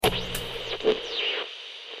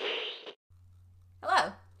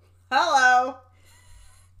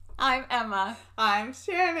Emma. I'm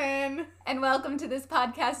Shannon. And welcome to This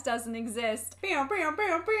Podcast Doesn't Exist. Pew, pew,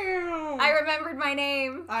 pew, pew. I remembered my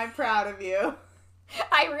name. I'm proud of you.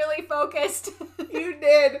 I really focused. You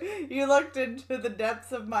did. You looked into the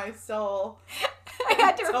depths of my soul. I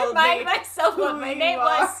had to remind myself what my name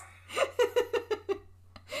was.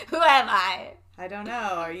 Who am I? I don't know.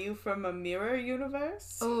 Are you from a mirror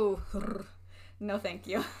universe? Oh, no thank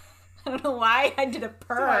you. I don't know why I did a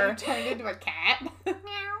purr. So why you turned into a cat?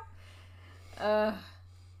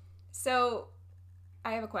 So,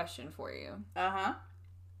 I have a question for you. Uh-huh.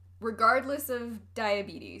 Regardless of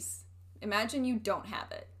diabetes, imagine you don't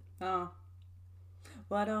have it. Oh.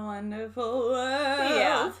 What a wonderful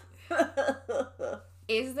world. Yeah.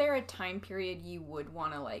 Is there a time period you would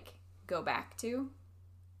want to, go back to?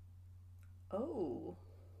 Oh.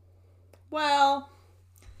 Well,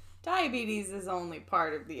 diabetes is only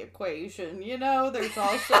part of the equation, you know? There's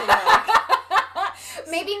also,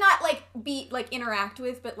 Maybe not, interact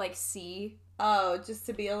with, but, see. Oh, just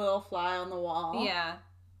to be a little fly on the wall? Yeah.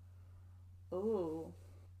 Ooh.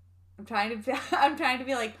 I'm trying to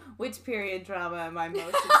be like, which period drama am I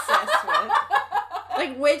most obsessed with?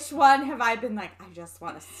 Like, which one have I been like, I just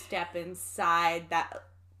want to step inside that...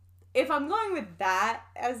 If I'm going with that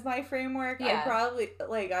as my framework, yeah. I probably,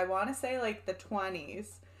 I want to say, the 20s.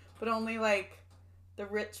 But only, the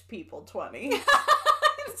rich people 20s.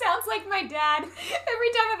 It sounds like my dad.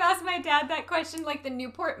 Every time I've asked my dad that question, the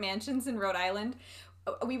Newport Mansions in Rhode Island,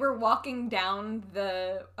 we were walking down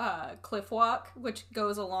the cliff walk, which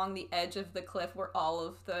goes along the edge of the cliff where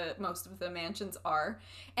most of the mansions are.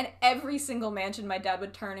 And every single mansion, my dad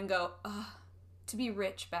would turn and go, to be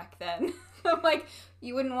rich back then. I'm like,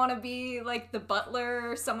 you wouldn't want to be the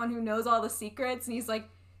butler or someone who knows all the secrets? And he's like,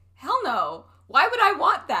 hell no. Why would I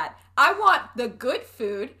want that? I want the good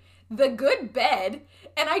food, the good bed,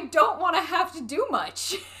 and I don't want to have to do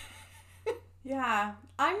much. Yeah.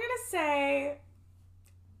 I'm going to say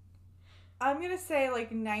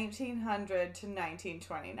 1900 to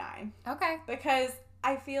 1929. Okay. Because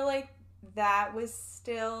I feel like that was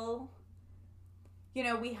still,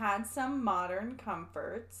 we had some modern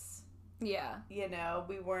comforts. Yeah.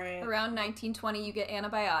 We weren't... Around 1920, you get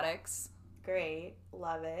antibiotics. Great.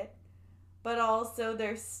 Love it. But also,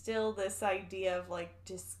 there's still this idea of,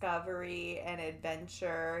 discovery and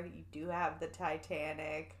adventure. You do have the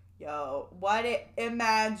Titanic. Yo,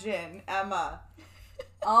 imagine, Emma.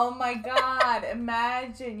 Oh my God,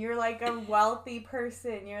 imagine. You're a wealthy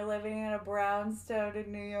person. You're living in a brownstone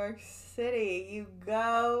in New York City.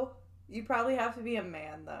 You probably have to be a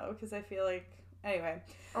man, though, because I feel anyway.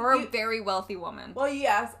 Or a very wealthy woman. Well,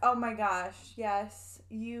 yes. Oh my gosh, yes.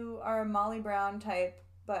 You are a Molly Brown type,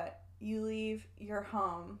 but you leave your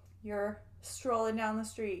home. You're strolling down the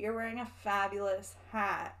street. You're wearing a fabulous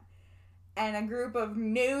hat. And a group of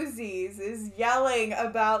newsies is yelling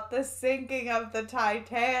about the sinking of the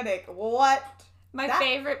Titanic. What? My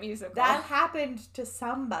favorite musical. That happened to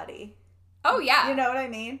somebody. Oh, yeah. You know what I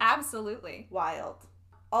mean? Absolutely. Wild.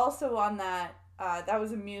 Also on that, that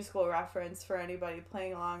was a musical reference for anybody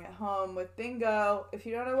playing along at home with Bingo. If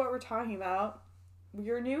you don't know what we're talking about,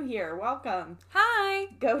 you're new here. Welcome. Hi.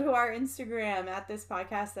 Go to our Instagram at This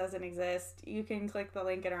Podcast Doesn't Exist. You can click the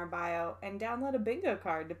link in our bio and download a bingo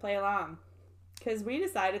card to play along. Because we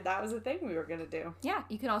decided that was a thing we were going to do. Yeah,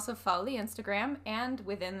 you can also follow the Instagram, and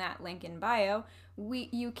within that link in bio,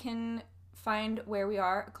 you can find where we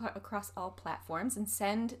are across all platforms and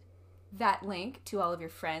send that link to all of your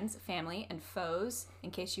friends, family, and foes in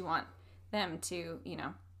case you want them to,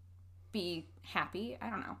 be happy. I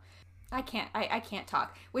don't know. I can't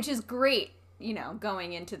talk, which is great,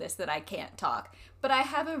 going into this that I can't talk. But I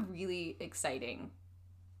have a really exciting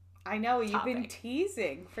I know, you've topic. been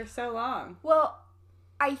teasing for so long. Well,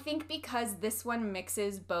 I think because this one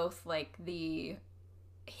mixes both, the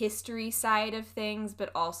history side of things,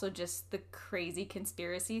 but also just the crazy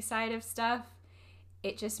conspiracy side of stuff,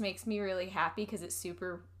 it just makes me really happy because it's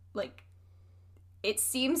super, it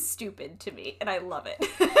seems stupid to me, and I love it.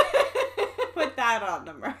 Put that on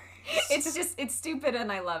the merch. It's stupid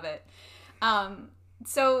and I love it.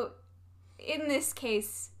 So, in this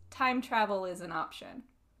case, time travel is an option.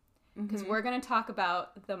 Because we're going to talk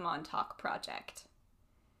about the Montauk Project.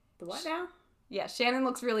 The what now? Yeah, Shannon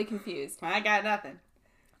looks really confused. I got nothing.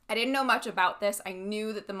 I didn't know much about this. I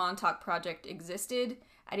knew that the Montauk Project existed.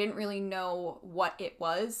 I didn't really know what it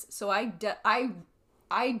was. So I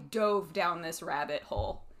dove down this rabbit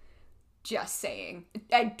hole. Just saying.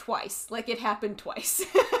 Twice. It happened twice.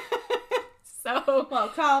 So... Well,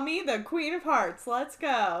 call me the Queen of Hearts. Let's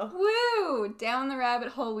go. Woo! Down the rabbit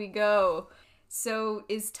hole we go. So,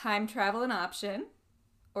 is time travel an option?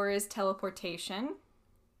 Or is teleportation?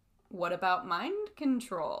 What about mind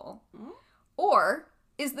control? Or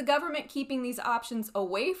is the government keeping these options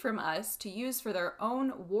away from us to use for their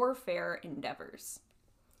own warfare endeavors?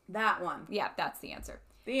 That one. Yeah, that's the answer.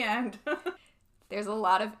 The end. There's a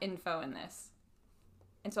lot of info in this.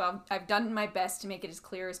 And so I've done my best to make it as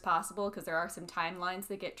clear as possible because there are some timelines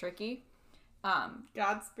that get tricky.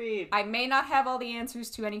 Godspeed. I may not have all the answers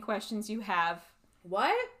to any questions you have.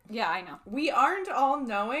 What? Yeah, I know. We aren't all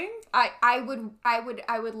knowing? I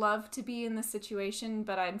would love to be in this situation,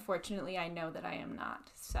 but unfortunately I know that I am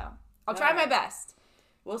not. So I'll try my best.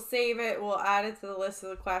 We'll save it. We'll add it to the list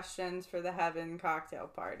of the questions for the Heaven cocktail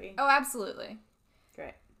party. Oh, absolutely.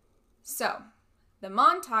 Great. So, the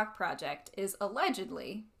Montauk Project is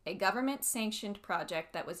allegedly a government-sanctioned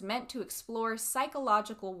project that was meant to explore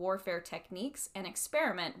psychological warfare techniques and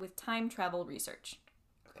experiment with time travel research.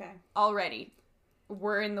 Okay. Already,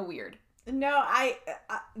 we're in the weird. No, I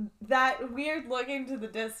that weird look into the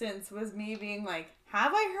distance was me being like,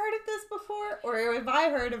 have I heard of this before? Or have I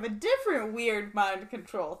heard of a different weird mind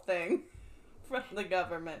control thing from the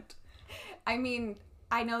government? I mean,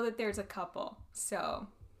 I know that there's a couple, so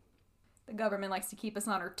the government likes to keep us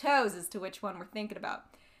on our toes as to which one we're thinking about.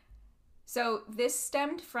 So this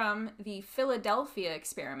stemmed from the Philadelphia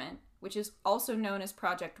experiment, which is also known as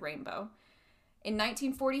Project Rainbow. In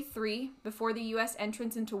 1943, before the U.S.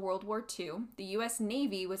 entrance into World War II, the U.S.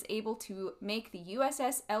 Navy was able to make the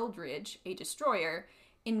USS Eldridge, a destroyer,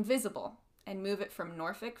 invisible and move it from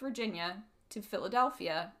Norfolk, Virginia to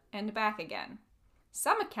Philadelphia and back again.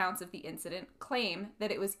 Some accounts of the incident claim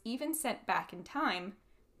that it was even sent back in time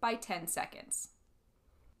by 10 seconds.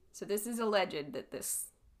 So this is alleged that this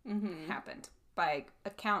happened by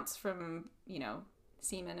accounts from,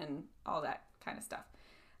 seamen and all that kind of stuff.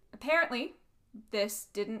 Apparently, this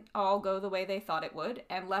didn't all go the way they thought it would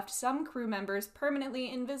and left some crew members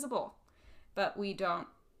permanently invisible. But we don't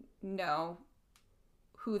know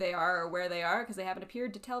who they are or where they are because they haven't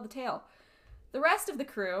appeared to tell the tale. The rest of the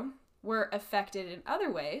crew were affected in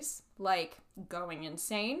other ways, like going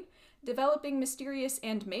insane, developing mysterious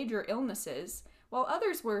and major illnesses, while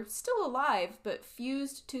others were still alive but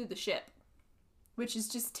fused to the ship, which is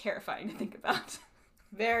just terrifying to think about.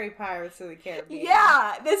 Very Pirates of the Caribbean.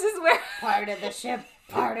 Yeah, this is where... Part of the ship,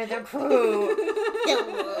 part of the crew.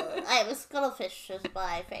 I have a scuttlefish as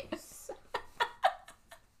my face.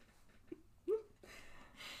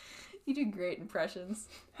 You do great impressions.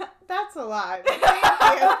 That's a lie. Thank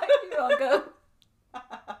you. You're welcome.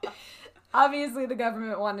 Obviously, the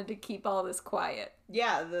government wanted to keep all this quiet.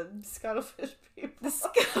 Yeah, the scuttlefish people. The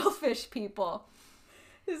scuttlefish people.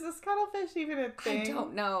 Is the scuttlefish even a thing? I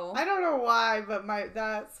don't know. I don't know why, but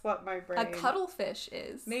that's what my brain... A cuttlefish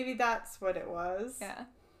is. Maybe that's what it was. Yeah,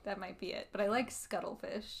 that might be it. But I like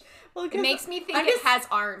scuttlefish. Well, it makes me think it has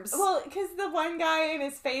arms. Well, because the one guy in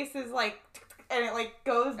his face is like... And it like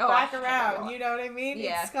goes back around, you know what I mean?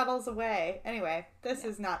 Yeah. It scuttles away. Anyway, this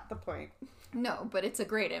is not the point. No, but it's a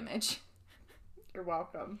great image. You're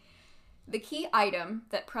welcome. The key item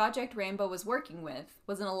that Project Rainbow was working with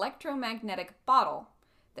was an electromagnetic bottle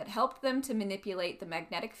that helped them to manipulate the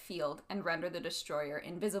magnetic field and render the destroyer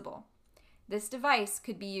invisible. This device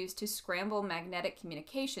could be used to scramble magnetic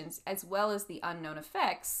communications as well as the unknown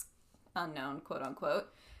effects, unknown quote unquote,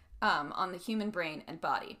 on the human brain and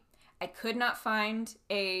body. I could not find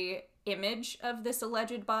a image of this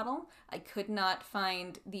alleged bottle. I could not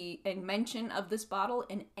find a mention of this bottle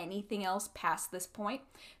in anything else past this point.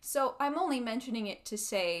 So I'm only mentioning it to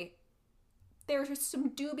say there's some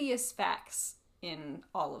dubious facts in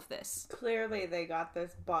all of this. Clearly they got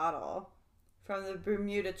this bottle from the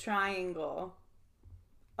Bermuda Triangle.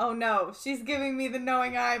 Oh no, she's giving me the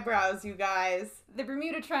knowing eyebrows, you guys. The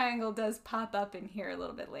Bermuda Triangle does pop up in here a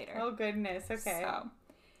little bit later. Oh goodness, okay. So,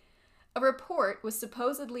 a report was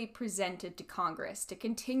supposedly presented to Congress to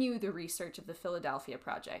continue the research of the Philadelphia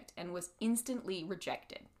Project and was instantly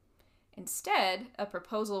rejected. Instead, a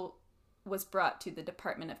proposal was brought to the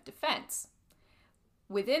Department of Defense.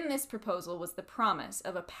 Within this proposal was the promise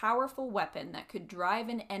of a powerful weapon that could drive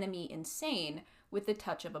an enemy insane with the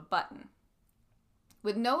touch of a button.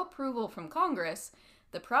 With no approval from Congress,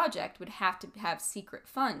 the project would have to have secret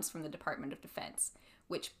funds from the Department of Defense,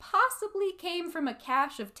 which possibly came from a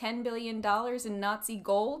cache of $10 billion in Nazi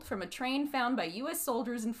gold from a train found by U.S.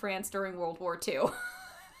 soldiers in France during World War II.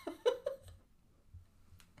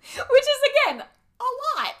 Which is, again,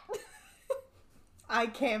 a lot. I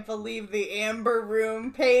can't believe the Amber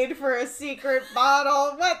Room paid for a secret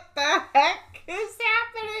bottle. What the heck is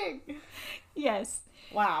happening? Yes.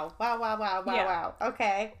 Wow. Wow.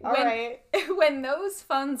 Okay. All right. When those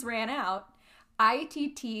funds ran out,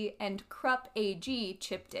 ITT and Krupp AG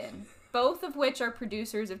chipped in both of which are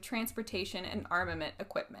producers of transportation and armament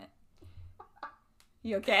equipment.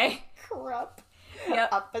 You okay? Krupp. Yep.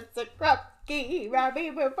 Opposite Krupke.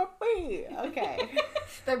 Okay.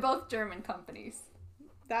 They're both German companies.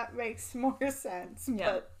 That makes more sense,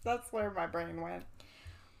 Yeah. but that's where my brain went.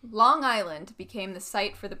 Long Island became the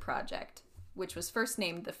site for the project, which was first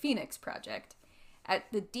named the Phoenix Project,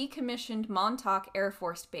 at the decommissioned Montauk Air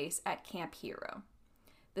Force Base at Camp Hero.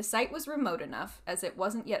 The site was remote enough, as it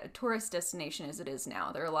wasn't yet a tourist destination as it is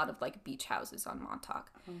now. There are a lot of beach houses on Montauk,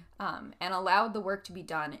 and allowed the work to be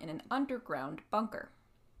done in an underground bunker.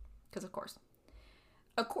 Because of course.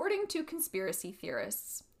 According to conspiracy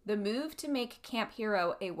theorists, the move to make Camp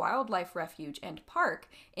Hero a wildlife refuge and park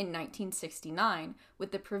in 1969,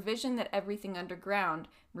 with the provision that everything underground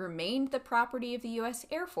remained the property of the U.S.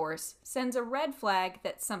 Air Force, sends a red flag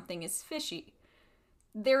that something is fishy.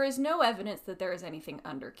 There is no evidence that there is anything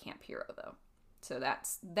under Camp Hero, though. So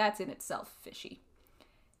that's in itself fishy.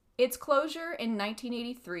 Its closure in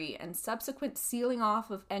 1983 and subsequent sealing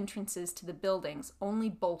off of entrances to the buildings only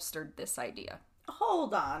bolstered this idea.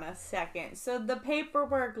 Hold on a second. So the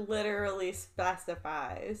paperwork literally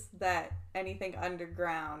specifies that anything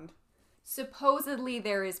underground. Supposedly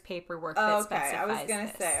there is paperwork that specifies I was going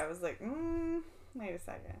this. to say, I was like, wait a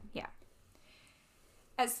second. Yeah.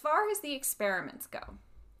 As far as the experiments go,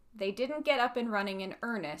 they didn't get up and running in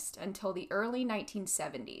earnest until the early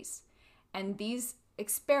 1970s, and these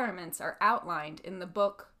experiments are outlined in the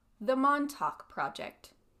book The Montauk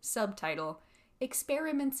Project, subtitle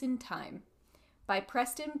Experiments in Time, by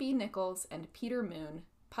Preston B. Nichols and Peter Moon,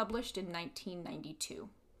 published in 1992.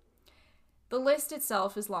 The list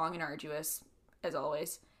itself is long and arduous, as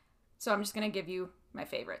always, so I'm just going to give you my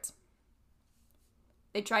favorites.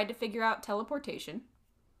 They tried to figure out teleportation.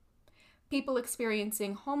 People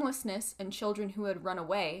experiencing homelessness and children who had run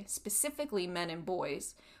away, specifically men and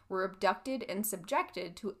boys, were abducted and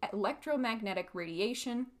subjected to electromagnetic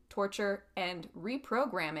radiation, torture, and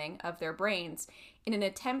reprogramming of their brains in an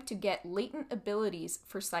attempt to get latent abilities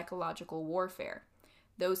for psychological warfare.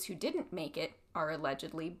 Those who didn't make it are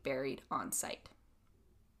allegedly buried on site,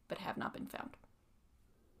 but have not been found.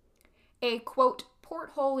 A, quote,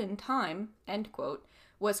 porthole in time, end quote,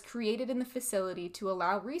 was created in the facility to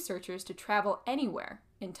allow researchers to travel anywhere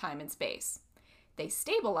in time and space. They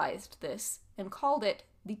stabilized this and called it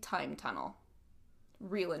the Time Tunnel.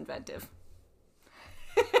 Real inventive.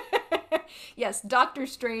 Yes, Doctor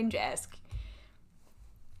Strange-esque.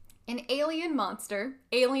 An alien monster,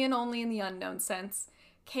 alien only in the unknown sense,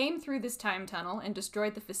 came through this time tunnel and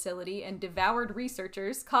destroyed the facility and devoured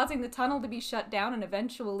researchers, causing the tunnel to be shut down, and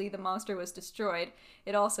eventually the monster was destroyed.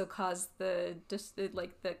 It also caused the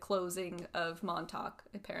closing of Montauk,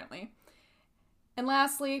 apparently. And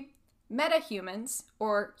lastly, metahumans,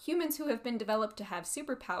 or humans who have been developed to have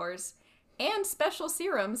superpowers, and special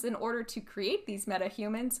serums in order to create these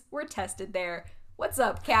metahumans were tested there. What's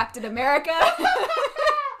up, Captain America?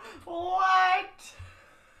 What?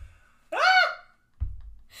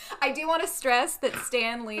 I do want to stress that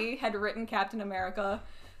Stan Lee had written Captain America,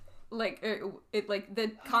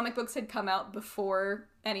 the comic books had come out before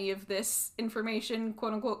any of this information,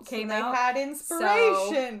 quote unquote, came out. They had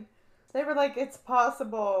inspiration. They were like, it's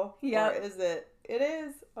possible. Yeah. Or is it? It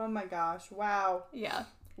is. Oh my gosh. Wow. Yeah.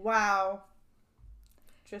 Wow.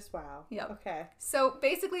 Just wow. Yep. Okay. So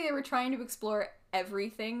basically they were trying to explore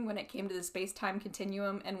everything when it came to the space-time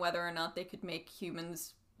continuum and whether or not they could make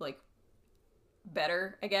humans,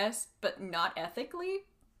 better, I guess, but not ethically?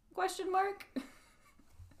 Question mark?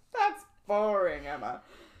 That's boring, Emma.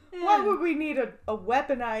 Why would we need a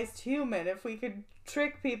weaponized human if we could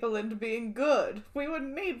trick people into being good? We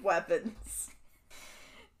wouldn't need weapons.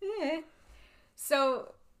 Yeah.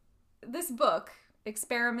 So, this book,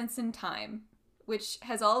 Experiments in Time, which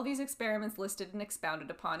has all of these experiments listed and expounded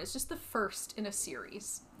upon, is just the first in a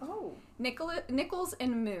series. Oh. Nichols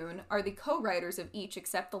and Moon are the co-writers of each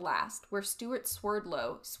except the last, where Stuart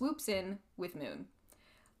Swerdlow swoops in with Moon.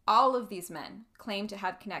 All of these men claim to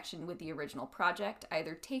have connection with the original project,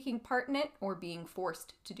 either taking part in it or being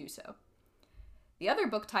forced to do so. The other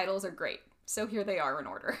book titles are great, so here they are in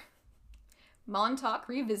order. Montauk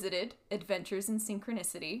Revisited, Adventures in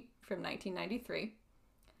Synchronicity, from 1993.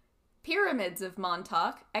 Pyramids of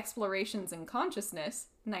Montauk, Explorations in Consciousness,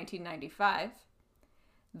 1995.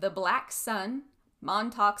 The Black Sun,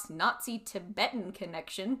 Montauk's Nazi-Tibetan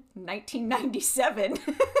Connection, 1997.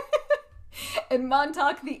 And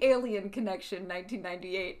Montauk, the Alien Connection,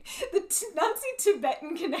 1998. The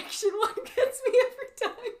Nazi-Tibetan Connection one gets me every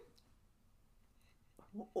time.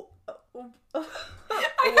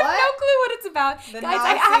 I have no clue what it's about. The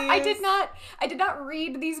Guys, I did not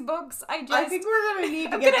read these books. I think we're gonna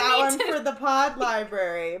need to get that one for the pod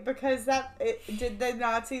library, because did the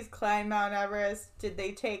Nazis climb Mount Everest? Did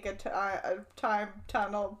they take a time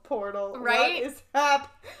tunnel portal? Right? What is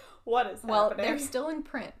happening? Well, they're still in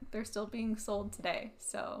print. They're still being sold today.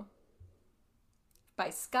 So,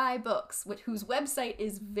 by Sky Books, whose website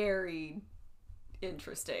is very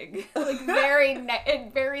interesting, like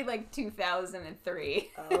very like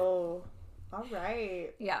 2003. Oh, all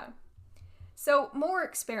right. Yeah. So more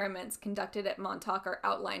experiments conducted at Montauk are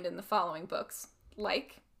outlined in the following books,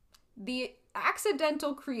 like the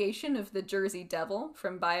accidental creation of the Jersey Devil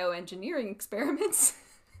from bioengineering experiments.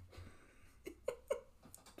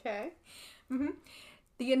 Okay. Mm-hmm.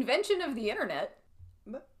 The invention of the internet.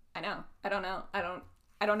 What? I know. I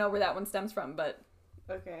don't know where that one stems from, but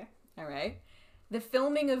okay. All right. The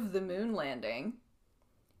filming of the moon landing,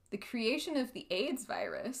 the creation of the AIDS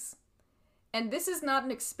virus, and this is not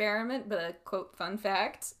an experiment, but a, quote, fun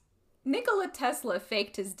fact. Nikola Tesla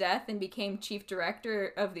faked his death and became chief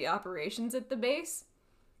director of the operations at the base.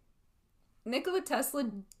 Nikola Tesla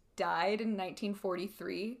died in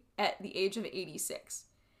 1943 at the age of 86.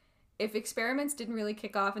 If experiments didn't really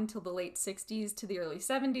kick off until the late 60s to the early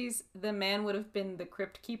 70s, the man would have been the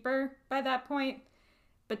crypt keeper by that point.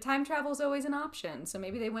 But time travel is always an option, so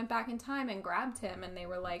maybe they went back in time and grabbed him, and they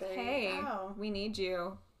were like, hey, we need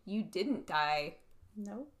you. You didn't die.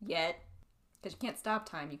 Nope. Yet. Because you can't stop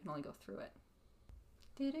time, you can only go through it.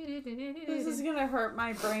 This is gonna hurt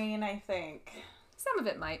my brain, I think. Some of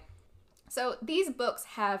it might. So these books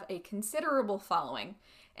have a considerable following,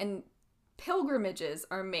 and pilgrimages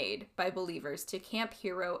are made by believers to Camp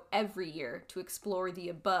Hero every year to explore the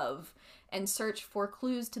above and search for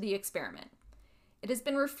clues to the experiment. It has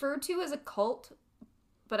been referred to as a cult,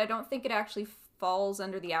 but I don't think it actually falls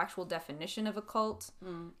under the actual definition of a cult.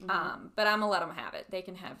 Mm-hmm. But I'm gonna let them have it. They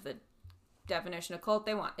can have the definition of cult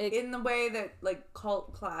they want. In the way that, like,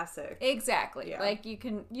 cult classic. Exactly. Yeah. Like, you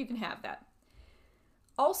can have that.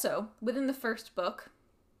 Also, within the first book,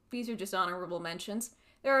 these are just honorable mentions,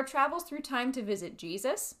 there are travels through time to visit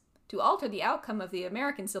Jesus, to alter the outcome of the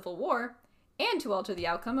American Civil War, and to alter the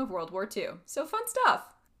outcome of World War II. So fun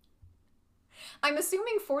stuff. I'm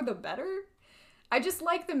assuming for the better. I just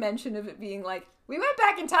like the mention of it being like, we went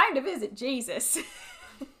back in time to visit Jesus.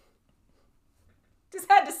 Just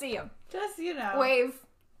had to see him. Just, you know. Wave.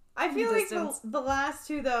 I feel like the last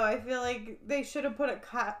two, though, I feel like they should have put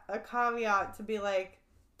a caveat to be like,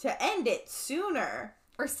 to end it sooner.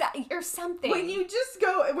 Or something. When you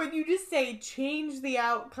just say change the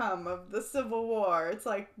outcome of the Civil War, it's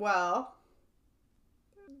like, well,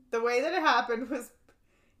 the way that it happened was,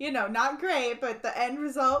 you know, not great, but the end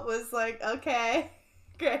result was like, okay,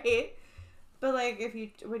 great. But, like,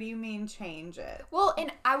 what do you mean change it? Well,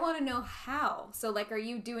 and I want to know how. So, like, are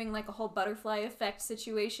you doing, like, a whole butterfly effect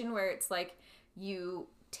situation where it's, like, you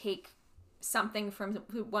take something from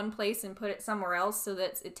one place and put it somewhere else so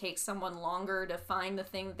that it takes someone longer to find the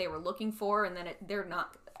thing that they were looking for, and then they're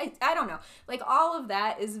not... I don't know. Like, all of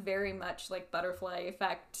that is very much, like, butterfly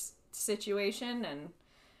effect situation, and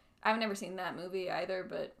I've never seen that movie either,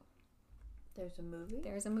 but... There's a movie?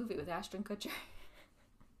 There's a movie with Ashton Kutcher.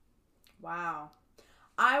 Wow.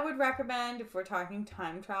 I would recommend, if we're talking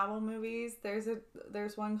time travel movies,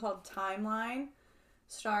 there's one called Timeline,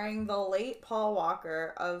 starring the late Paul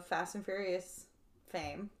Walker of Fast and Furious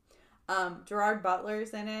fame. Gerard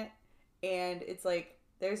Butler's in it, and it's like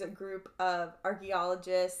there's a group of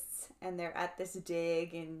archaeologists, and they're at this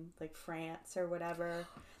dig in, like, France or whatever,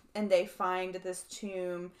 and they find this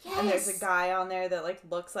tomb, yes! And there's a guy on there that, like,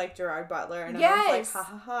 looks like Gerard Butler, and everyone's like,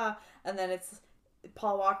 ha ha ha, and then it's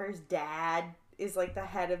Paul Walker's dad is, like, the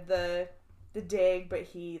head of the dig, but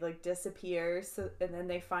he, like, disappears, and then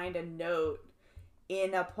they find a note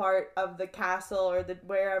in a part of the castle or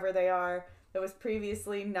wherever they are that was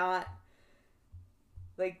previously not,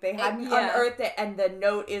 like, they hadn't unearthed it, and the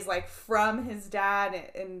note is, like, from his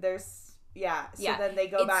dad, and there's then they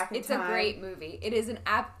go back in time. It's a great movie. It is an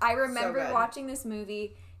app. I remember watching this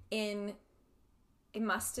movie it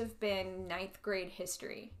must have been 9th grade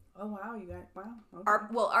history. Oh wow,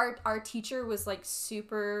 okay. Our teacher was, like,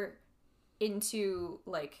 super into,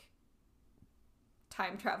 like,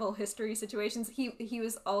 time travel history situations. He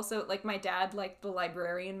was also, like, my dad liked the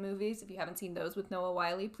Librarian movies. If you haven't seen those with Noah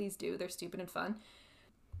Wyle, please do. They're stupid and fun.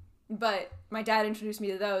 But my dad introduced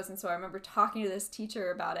me to those, and so I remember talking to this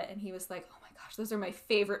teacher about it, and he was like, oh my gosh, those are my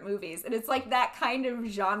favorite movies. And it's, like, that kind of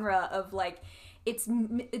genre of, like, it's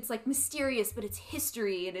like mysterious, but it's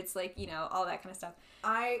history, and it's, like, you know, all that kind of stuff.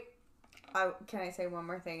 Can I say one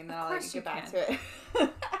more thing, and then I'll let you get back to it?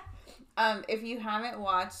 If you haven't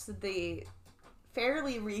watched the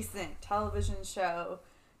fairly recent television show,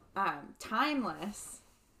 Timeless,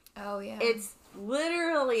 Oh, yeah. it's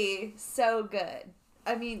literally so good.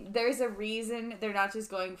 I mean, there's a reason they're not just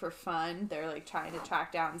going for fun. They're, like, trying to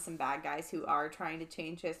track down some bad guys who are trying to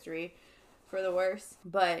change history for the worse.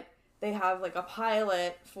 But they have, like, a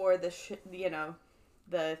pilot for the,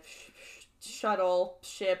 shuttle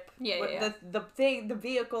ship. Yeah. The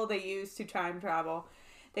vehicle they use to time travel.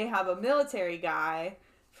 They have a military guy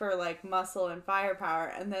for, like, muscle and firepower.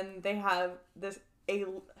 And then they have a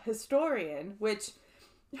historian, which...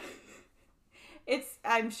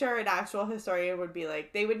 I'm sure an actual historian would be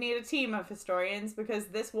like, they would need a team of historians because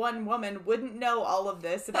this one woman wouldn't know all of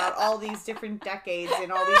this about all these different decades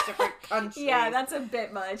in all these different countries. Yeah, that's a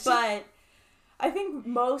bit much. But I think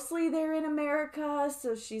mostly they're in America,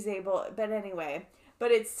 so she's able... But anyway,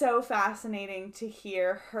 but it's so fascinating to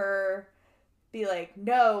hear her be like,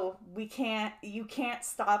 no, you can't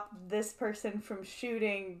stop this person from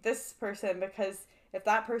shooting this person because... If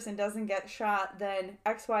that person doesn't get shot, then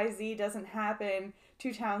XYZ doesn't happen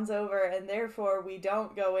 2 towns over, and therefore we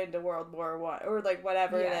don't go into World War I, or, like,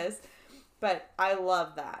 whatever it is. But I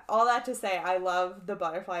love that. All that to say, I love the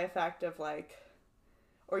butterfly effect of, like,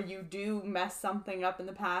 or you do mess something up in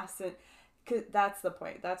the past, and cause that's the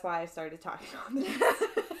point. That's why I started talking on this.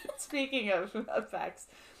 Speaking of effects.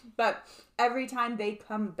 But every time they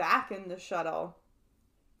come back in the shuttle...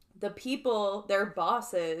 the people, their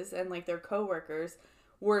bosses and, like, their coworkers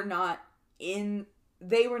were not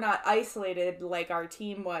isolated like our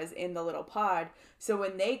team was in the little pod. So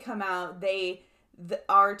when they come out,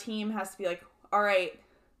 our team has to be like, all right,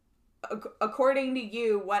 according to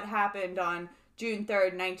you, what happened on June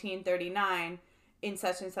 3rd, 1939 in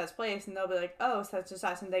such and such place? And they'll be like, oh, such and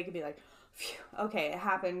such. And they could be like, phew, okay, it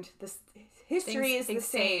happened. This history is the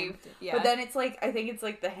same. Yeah. But then it's like, I think it's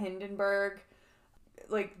like the Hindenburg...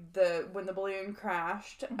 like when the balloon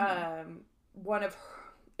crashed,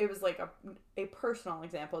 it was like a personal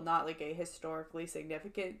example, not like a historically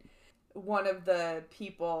significant. One of the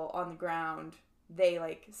people on the ground, they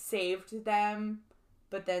like saved them,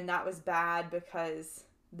 but then that was bad because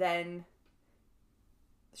then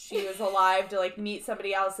she was alive to like meet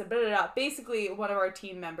somebody else and blah, blah, blah. Basically one of our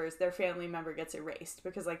team members, their family member gets erased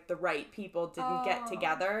because like the right people didn't get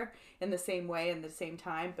together in the same way in the same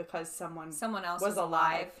time because someone else was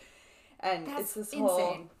alive. And it's this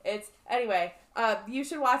insane. Anyway, you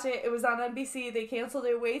should watch it. It was on NBC. They canceled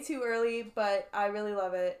it way too early, but I really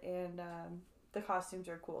love it, and the costumes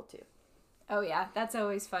are cool too. Oh yeah, that's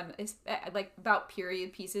always fun. It's like about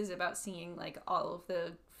period pieces, about seeing like all of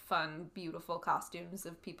the fun, beautiful costumes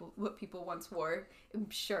of what people once wore. I'm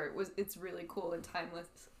sure it's really cool and timeless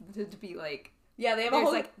to be like. Yeah, they have a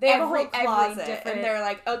whole closet, and they're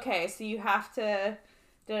like, okay, so you have to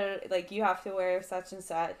wear such and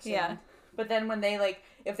such. Yeah. But then when they like,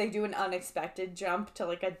 if they do an unexpected jump to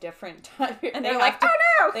like a different time, and they're like, oh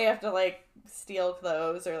no! They have to like steal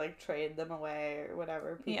clothes or like trade them away or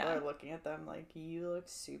whatever. People are looking at them like, you look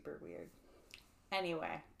super weird.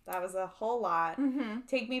 Anyway, that was a whole lot. Mm-hmm.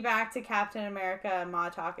 Take me back to Captain America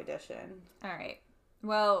Montauk edition. All right.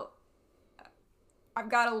 Well, I've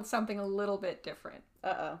got something a little bit different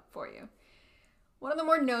for you. One of the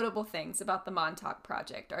more notable things about the Montauk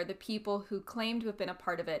Project are the people who claim to have been a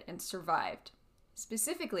part of it and survived.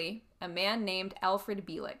 Specifically, a man named Alfred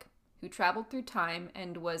Bielek, who traveled through time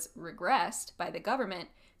and was regressed by the government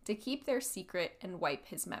to keep their secret and wipe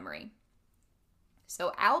his memory.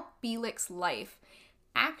 So Al Bielek's life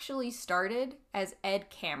actually started as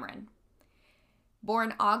Ed Cameron.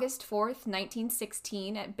 Born August 4th,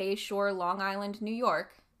 1916 at Bay Shore, Long Island, New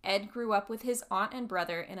York, Ed grew up with his aunt and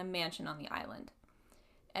brother in a mansion on the island.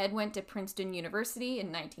 Ed went to Princeton University in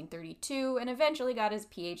 1932 and eventually got his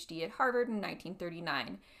PhD at Harvard in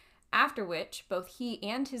 1939, after which both he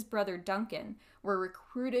and his brother Duncan were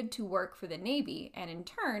recruited to work for the Navy and in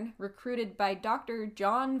turn recruited by Dr.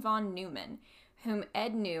 John von Neumann, whom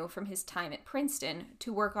Ed knew from his time at Princeton,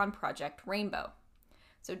 to work on Project Rainbow.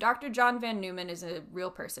 So Dr. John von Neumann is a real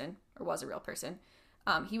person, or was a real person.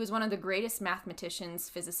 He was one of the greatest mathematicians,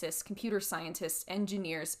 physicists, computer scientists,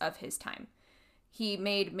 engineers of his time. He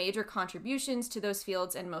made major contributions to those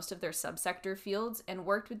fields and most of their subsector fields and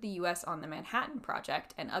worked with the U.S. on the Manhattan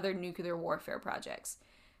Project and other nuclear warfare projects.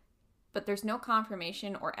 But there's no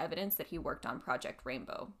confirmation or evidence that he worked on Project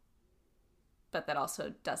Rainbow. But that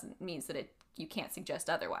also means that you can't suggest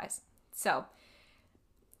otherwise. So,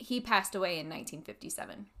 he passed away in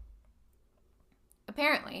 1957.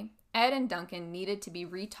 Apparently, Ed and Duncan needed to be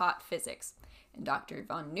retaught physics, and Dr.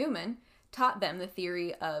 von Neumann taught them the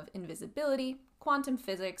theory of invisibility, quantum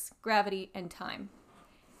physics, gravity, and time.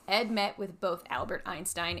 Ed met with both Albert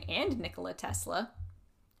Einstein and Nikola Tesla,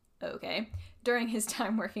 during his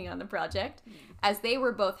time working on the project, as they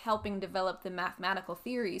were both helping develop the mathematical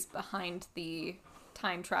theories behind the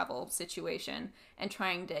time travel situation and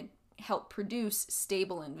trying to help produce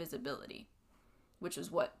stable invisibility, which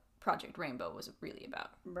is what Project Rainbow was really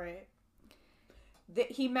about. Right.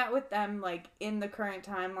 He met with them, like, in the current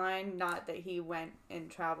timeline, not that he went and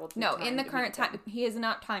traveled. No, in the current time. He has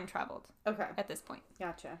not time traveled. Okay. At this point.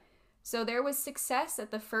 Gotcha. So there was success at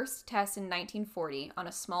the first test in 1940 on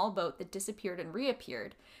a small boat that disappeared and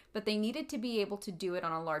reappeared, but they needed to be able to do it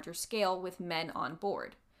on a larger scale with men on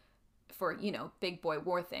board for, big boy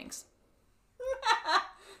war things.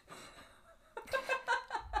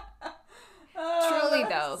 Truly,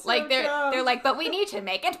 though. So like, they're like, but we need to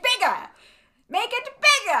make it bigger! Make it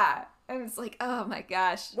bigger! And it's like, oh my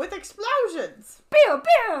gosh. With explosions! Pew,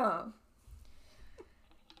 pew!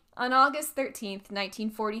 On August 13th,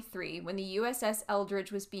 1943, when the USS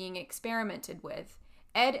Eldridge was being experimented with,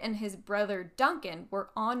 Ed and his brother Duncan were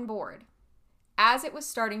on board. As it was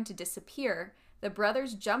starting to disappear, the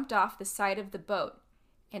brothers jumped off the side of the boat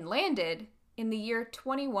and landed in the year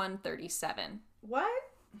 2137. What?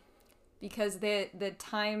 Because the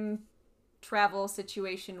time travel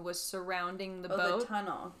situation was surrounding the boat. The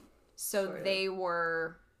tunnel. So they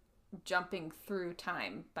were jumping through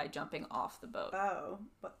time by jumping off the boat. Oh,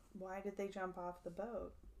 but why did they jump off the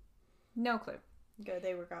boat? No clue. Good,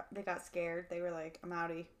 they got scared. They were like, I'm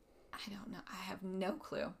outie. I don't know. I have no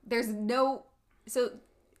clue. There's no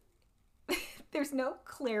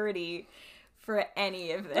clarity for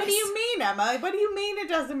any of this. What do you mean, Emma? What do you mean it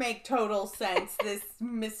doesn't make total sense, this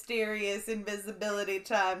mysterious invisibility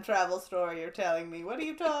time travel story you're telling me? What are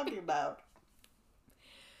you talking about?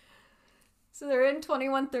 So they're in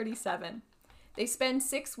 2137. They spend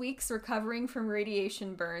 6 weeks recovering from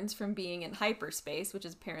radiation burns from being in hyperspace, which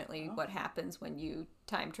is apparently what happens when you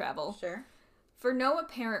time travel. Sure. For no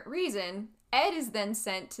apparent reason, Ed is then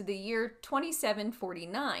sent to the year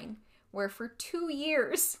 2749, where for 2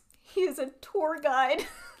 years he is a tour guide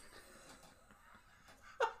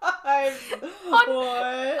on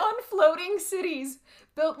floating cities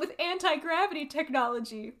built with anti-gravity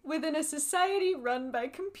technology within a society run by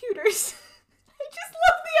computers. I just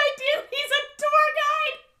love the idea that he's a tour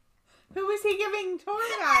guide. Who is he giving tour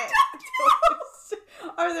guide?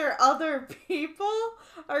 Are there other people?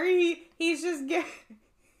 Or he's just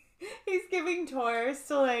he's giving tours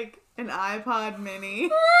to like an iPod mini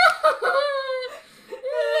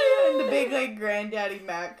and the big like Granddaddy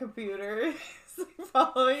Mac computer is like,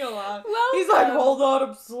 following along. He's like, hold on,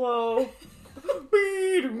 I'm slow.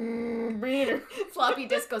 Floppy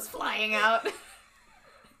disk goes flying out.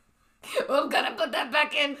 I'm gonna put that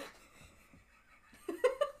back in.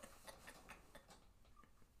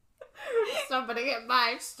 Somebody get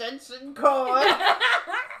my extension cord.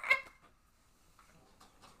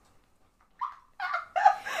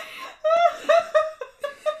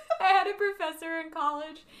 I had a professor in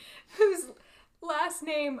college whose last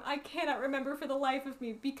name I cannot remember for the life of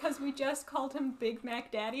me because we just called him Big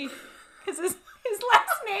Mac Daddy because his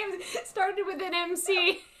last name started with an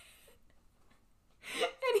MC.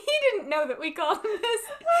 And he didn't know that we called him this.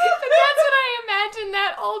 But that's what I imagine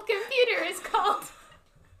that old computer is called.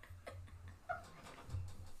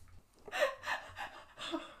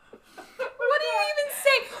 What do you even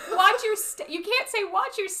say? Watch your step. You can't say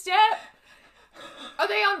watch your step. Are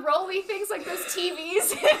they on rolly things like those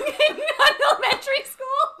TVs in elementary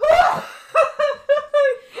school?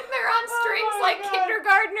 They're on strings like God.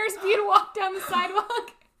 Kindergartners for you to walk down the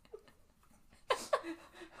sidewalk.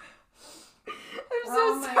 I'm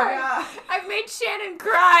so sorry. God. I've made Shannon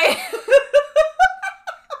cry.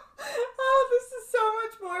 Oh, this is so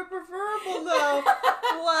much more preferable now.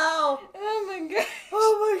 Wow. Oh my God.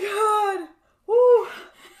 Oh my God. Woo.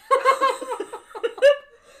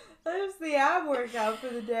 There's the ab workout for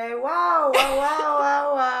the day. Wow.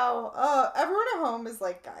 Wow. Oh, everyone at home is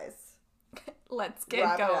like, guys, let's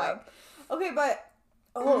get going. Okay, but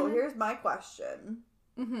here's my question.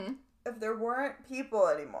 Mm-hmm. If there weren't people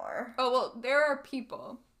anymore. Oh, well, there are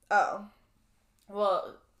people. Oh.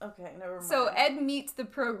 Well, okay, never mind. So Ed meets the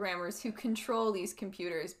programmers who control these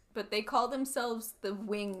computers, but they call themselves the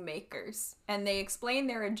Wing Makers, and they explain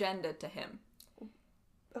their agenda to him.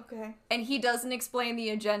 Okay. And he doesn't explain the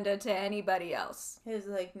agenda to anybody else. He's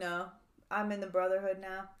like, no, I'm in the Brotherhood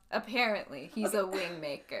now. Apparently, he's a Wing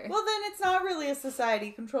Maker. Well, then it's not really a society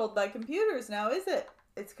controlled by computers now, is it?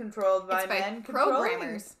 It's controlled by men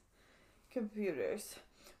programmers. Computers.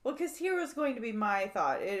 Well, because here was going to be my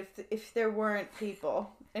thought. If there weren't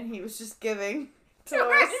people, and he was just giving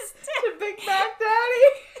tours to Big Mac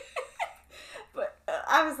Daddy. But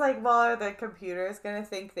I was like, well, are the computers gonna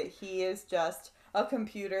think that he is just a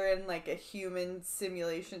computer in like a human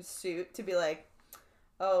simulation suit to be like,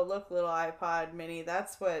 oh, look, little iPod mini,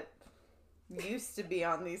 that's what used to be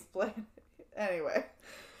on these planets. Anyway.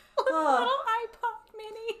 Little iPod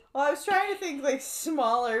mini. Well, I was trying to think like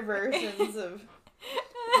smaller versions of...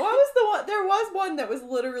 What was the one? There was one that was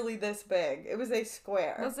literally this big. It was a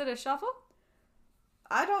square. Was it a shuffle?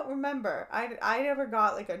 I don't remember. I never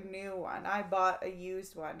got like a new one. I bought a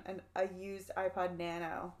used one, a used iPod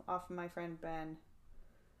Nano off of my friend Ben.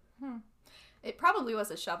 It probably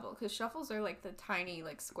was a shovel, because shuffles are like the tiny,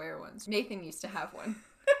 like, square ones. Nathan used to have one.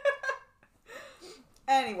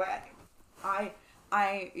 Anyway,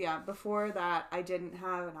 before that, I didn't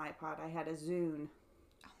have an iPod. I had a Zune.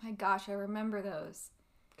 Oh my gosh, I remember those.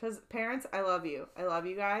 Because parents, I love you. I love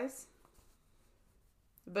you guys.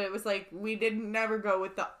 But it was like, we didn't never go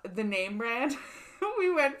with the name brand.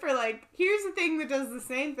 We went for like, here's a thing that does the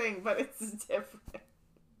same thing, but it's different.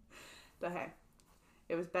 But hey,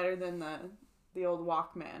 it was better than the old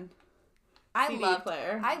Walkman. I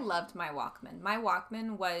loved my Walkman. My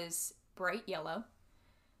Walkman was bright yellow,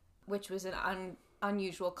 which was an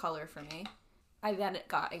unusual color for me. I then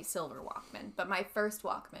got a silver Walkman, but my first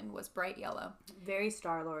Walkman was bright yellow. Very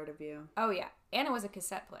Star-Lord of you. Oh yeah, and it was a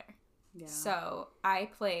cassette player. Yeah. So I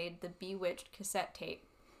played the Bewitched cassette tape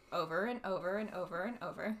over and over and over and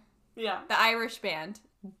over. Yeah. The Irish band,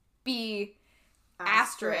 B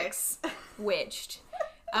asterisk witched.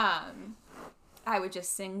 I would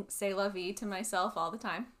just sing C'est La Vie to myself all the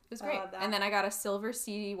time. It was great. I love that. And then I got a silver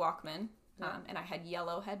CD Walkman, and I had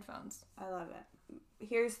yellow headphones. I love it.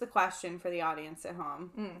 Here's the question for the audience at home.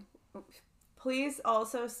 Please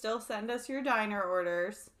also still send us your diner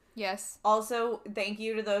orders. Yes. Also, thank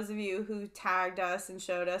you to those of you who tagged us and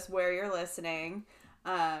showed us where you're listening.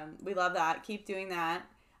 We love that. Keep doing that.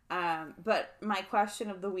 But my question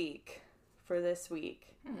of the week for this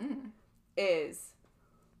week is,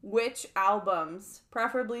 which albums,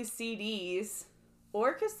 preferably CDs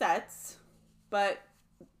or cassettes, but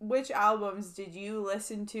which albums did you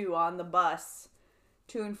listen to on the bus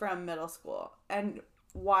to and from middle school? And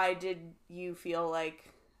why did you feel like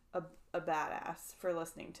a badass for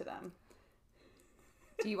listening to them?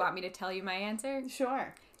 Do you want me to tell you my answer?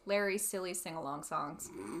 Sure. Larry's silly sing-along songs.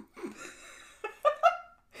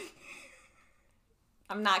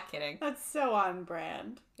 I'm not kidding. That's so on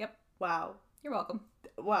brand. Yep. Wow. You're welcome.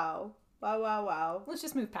 Wow. Wow, wow, wow. Let's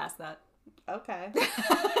just move past that. Okay.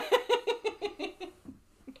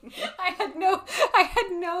 I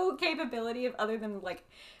had no capability of other than like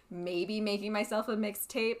maybe making myself a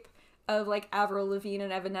mixtape of like Avril Lavigne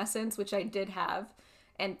and Evanescence, which I did have,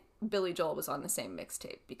 and Billy Joel was on the same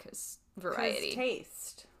mixtape because variety.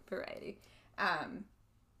 Taste. Variety.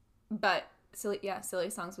 But silly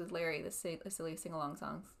songs with Larry, the silly sing-along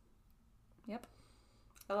songs. Yep.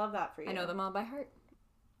 I love that for you. I know them all by heart.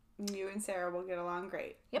 You and Sarah will get along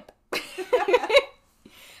great. Yep.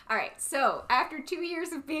 All right, so after 2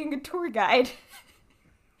 years of being a tour guide,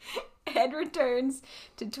 Ed returns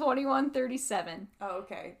to 2137. Oh,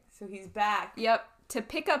 okay. So he's back. Yep, to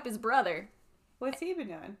pick up his brother. What's he been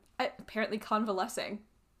doing? Apparently convalescing.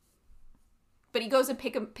 But he goes and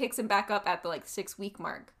picks him back up at the 6-week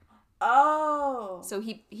mark. Oh. So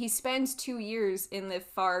he spends 2 years in the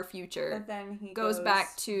far future. But then he goes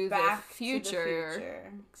back to the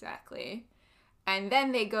future. Exactly. And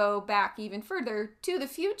then they go back even further to the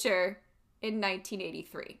future in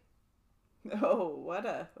 1983.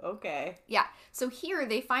 Oh, okay. Yeah. So here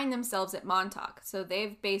they find themselves at Montauk. So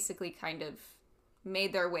they've basically kind of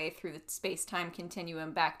made their way through the space-time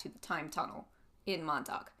continuum back to the time tunnel in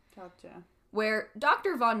Montauk. Gotcha. Where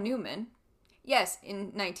Dr. von Neumann, yes,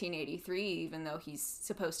 in 1983, even though he's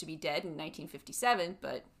supposed to be dead in 1957,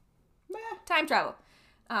 but time travel.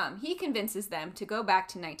 He convinces them to go back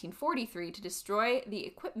to 1943 to destroy the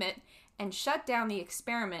equipment and shut down the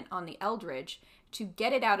experiment on the Eldridge to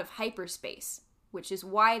get it out of hyperspace, which is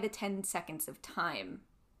why the 10 seconds of time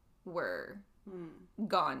were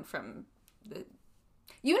gone from the...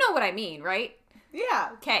 You know what I mean, right?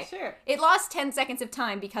 Yeah. Okay. Sure. It lost 10 seconds of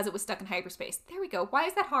time because it was stuck in hyperspace. There we go. Why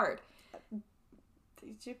is that hard?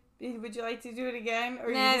 Would you like to do it again? Or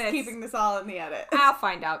are Nah, you just keeping this all in the edit? I'll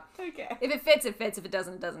find out. Okay. If it fits, it fits. If it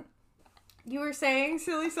doesn't, it doesn't. You were saying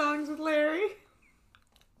silly songs with Larry?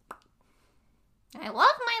 I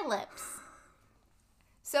love my lips.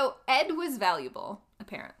 So Ed was valuable,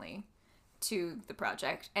 apparently, to the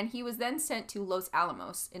project, and he was then sent to Los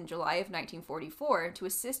Alamos in July of 1944 to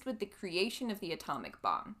assist with the creation of the atomic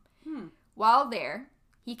bomb. While there,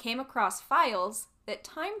 he came across files that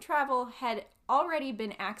time travel had already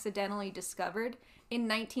been accidentally discovered in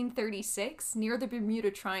 1936 near the Bermuda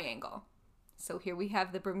Triangle. So here we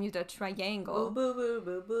have the Bermuda Triangle. Boo, boo,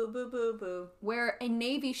 boo, boo, boo, boo, boo. Where a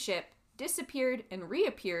Navy ship disappeared and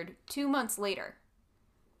reappeared 2 months later.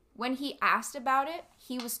 When he asked about it,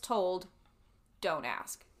 he was told, don't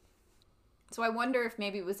ask. So I wonder if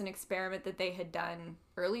maybe it was an experiment that they had done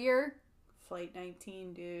earlier. Flight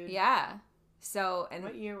 19, dude. Yeah. So, and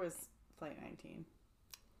what year was Flight 19?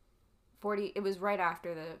 It was right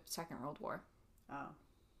after the Second World War. Oh.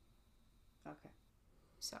 Okay.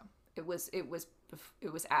 So, it was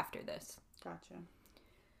after this. Gotcha.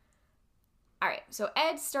 All right. So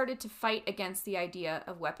Ed started to fight against the idea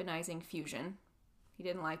of weaponizing fusion. He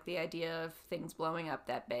didn't like the idea of things blowing up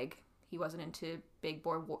that big. He wasn't into big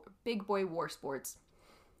boy war sports.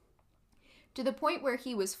 To the point where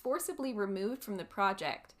he was forcibly removed from the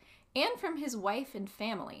project and from his wife and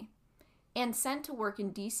family and sent to work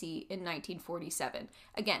in DC in 1947.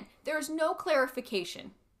 Again, there is no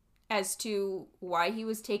clarification as to why he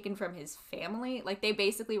was taken from his family. Like, they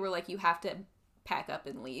basically were like, you have to pack up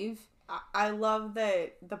and leave. I love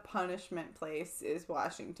that the punishment place is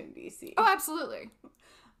Washington, D.C. Oh, absolutely.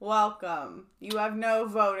 Welcome. You have no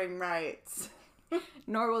voting rights.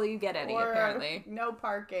 Nor will you get any, apparently. No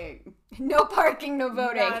parking. No parking, no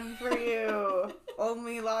voting. None for you.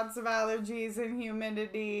 Only lots of allergies and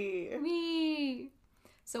humidity. Whee!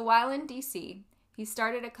 So while in D.C., he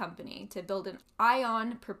started a company to build an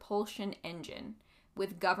ion propulsion engine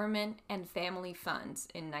with government and family funds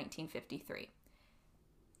in 1953.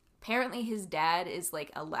 Apparently his dad is,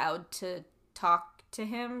 like, allowed to talk to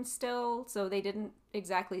him still, so they didn't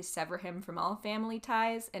exactly sever him from all family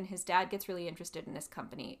ties, and his dad gets really interested in this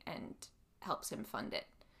company and helps him fund it.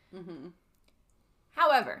 Mm-hmm.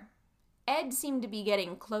 However, Ed seemed to be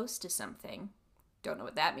getting close to something, don't know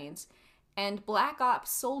what that means, and Black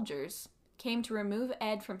Ops soldiers came to remove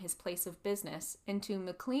Ed from his place of business into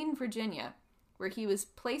McLean, Virginia, where he was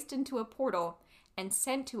placed into a portal and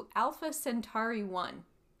sent to Alpha Centauri 1,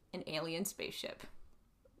 an alien spaceship.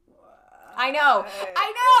 What? I know!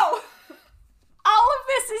 All of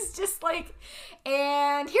this is just like,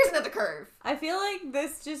 and here's another curve. I feel like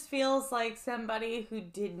this just feels like somebody who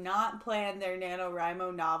did not plan their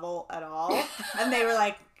NaNoWriMo novel at all. And they were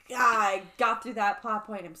like, I got through that plot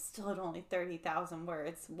point. I'm still at only 30,000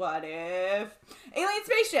 words. What if? Alien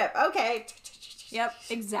spaceship. Okay. Yep,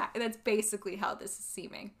 exactly. That's basically how this is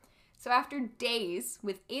seeming. So after days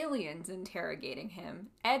with aliens interrogating him,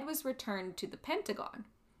 Ed was returned to the Pentagon.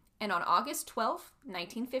 And on August 12th,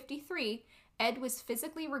 1953, Ed was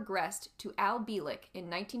physically regressed to Al Bielek in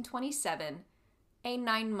 1927, a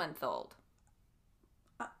 9-month-old.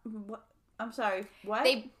 What? I'm sorry, what?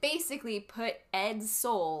 They basically put Ed's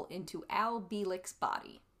soul into Al Bielek's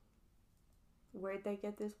body. Where'd they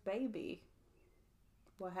get this baby?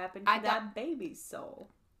 What happened to that baby's soul?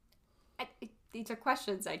 These are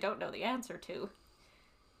questions I don't know the answer to.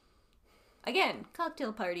 Again,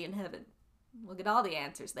 cocktail party in heaven. We'll get all the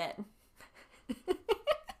answers then.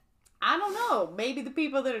 I don't know. Maybe the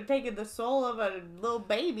people that are taking the soul of a little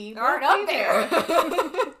baby aren't up there.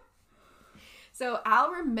 So Al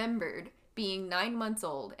remembered being 9 months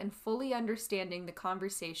old and fully understanding the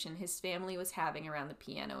conversation his family was having around the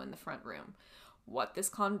piano in the front room. What this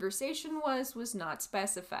conversation was not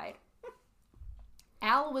specified.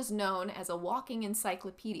 Al was known as a walking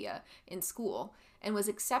encyclopedia in school and was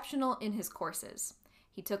exceptional in his courses.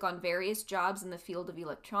 He took on various jobs in the field of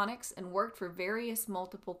electronics and worked for various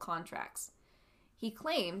multiple contracts. He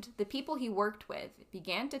claimed the people he worked with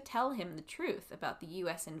began to tell him the truth about the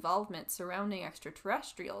U.S. involvement surrounding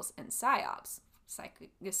extraterrestrials and PSYOPs,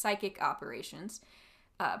 psychic operations,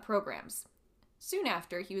 programs. Soon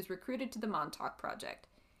after, he was recruited to the Montauk Project.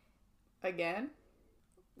 Again?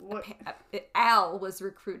 What? Al was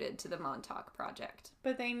recruited to the Montauk Project.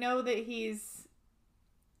 But they know that he's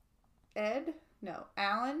Ed? No,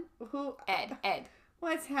 Alan? Who? Ed.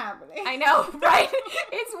 What's happening? I know, right?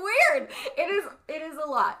 It's weird. It is a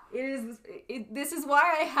lot. This is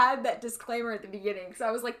why I had that disclaimer at the beginning, because I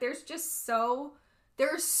was like, there's so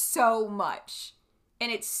much,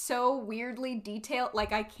 and it's so weirdly detailed.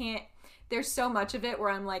 Like, there's so much of it where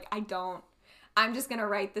I'm like, I'm just gonna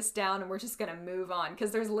write this down and we're just gonna move on, because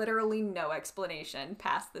there's literally no explanation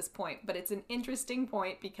past this point. But it's an interesting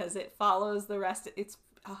point because it follows the rest. It's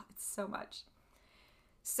so much.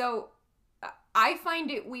 So I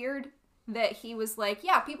find it weird that he was like,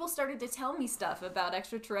 yeah, people started to tell me stuff about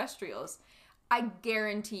extraterrestrials. I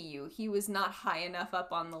guarantee you he was not high enough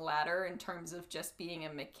up on the ladder in terms of just being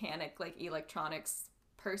a mechanic, like electronics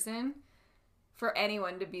person, for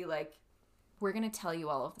anyone to be like, we're going to tell you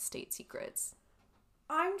all of the state secrets.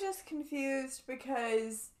 I'm just confused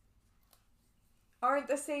because Aren't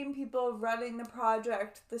the same people running the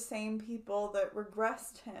project the same people that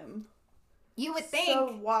regressed him? You would think.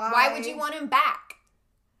 So why would you want him back?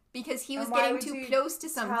 Because he was getting too close to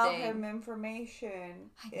something. Tell him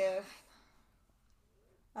information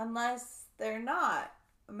unless they're not.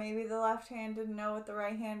 Maybe the left hand didn't know what the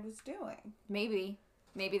right hand was doing. Maybe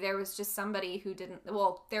there was just somebody who didn't.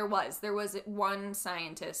 Well, there was one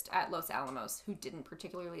scientist at Los Alamos who didn't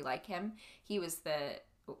particularly like him. He was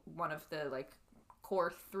one of the like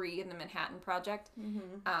core 3 in the Manhattan Project.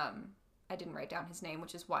 Mm-hmm. I didn't write down his name,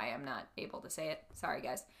 which is why I'm not able to say it. Sorry,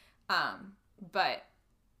 guys. But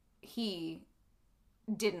he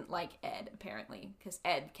didn't like Ed, apparently, because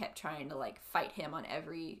Ed kept trying to like fight him on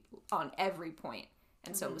every point.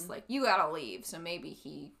 And so it was like, you gotta leave. So maybe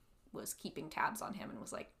he was keeping tabs on him and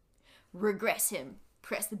was like, regress him,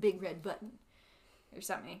 press the big red button or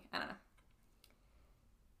something. I don't know.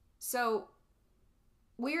 So,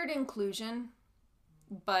 weird inclusion,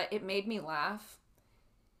 but it made me laugh.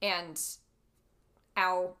 And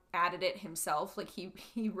Al added it himself, like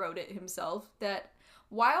he wrote it himself, that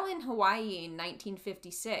while in Hawaii in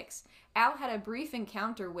 1956, Al had a brief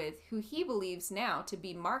encounter with who he believes now to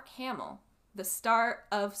be Mark Hamill, the star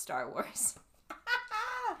of Star Wars.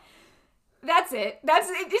 That's it.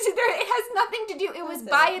 It has nothing to do. It was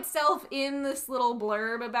by itself in this little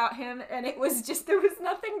blurb about him, and it was just, there was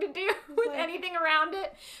nothing to do with anything around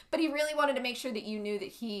it. But he really wanted to make sure that you knew that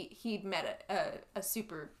he'd met a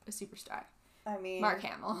superstar. I mean, Mark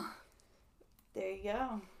Hamill. There you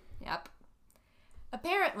go. Yep.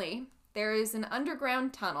 Apparently, there is an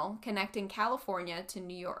underground tunnel connecting California to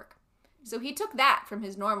New York. So he took that from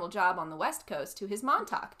his normal job on the West Coast to his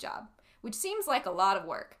Montauk job, which seems like a lot of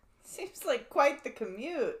work. Seems like quite the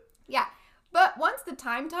commute. Yeah, but once the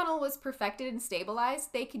time tunnel was perfected and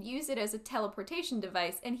stabilized, they could use it as a teleportation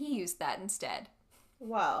device, and he used that instead.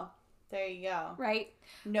 Well, there you go. Right?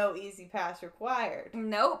 No easy pass required.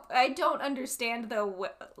 Nope. I don't understand, though,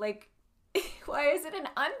 like, why is it an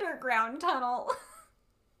underground tunnel?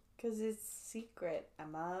 Because it's secret,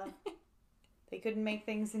 Emma. They couldn't make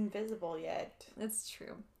things invisible yet. That's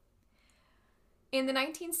true. In the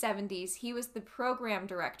 1970s, he was the program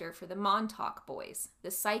director for the Montauk Boys,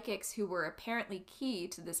 the psychics who were apparently key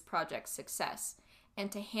to this project's success,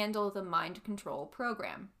 and to handle the mind control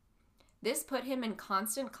program. This put him in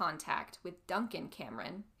constant contact with Duncan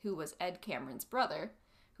Cameron, who was Ed Cameron's brother,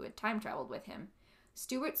 who had time traveled with him,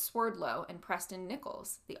 Stuart Swerdlow, and Preston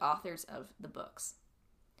Nichols, the authors of the books.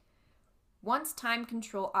 Once time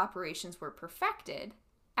control operations were perfected,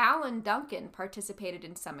 Al and Duncan participated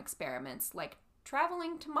in some experiments, like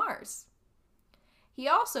traveling to Mars. He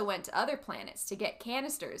also went to other planets to get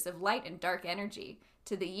canisters of light and dark energy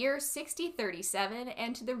to the year 6037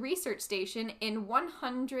 and to the research station in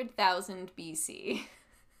 100,000 BC.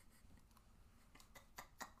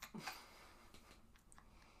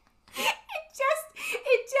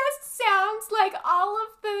 It just sounds like all of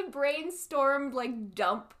the brainstormed like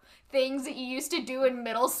dump things that you used to do in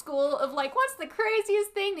middle school of like, what's the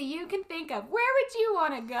craziest thing that you can think of? Where would you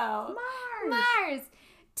want to go? Mars.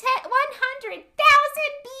 100,000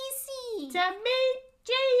 BC. To meet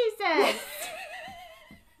Jesus.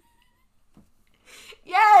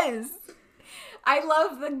 Yes. I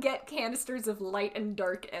love the get canisters of light and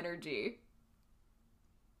dark energy.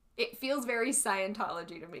 It feels very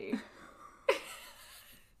Scientology to me.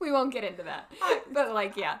 We won't get into that. But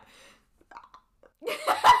like, yeah.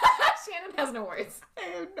 Shannon has no words. I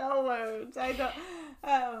have no words. I don't.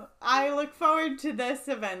 I look forward to this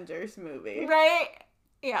Avengers movie. Right?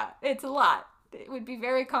 Yeah, it's a lot. It would be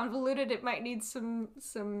very convoluted. It might need some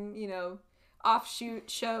offshoot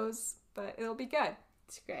shows, but it'll be good.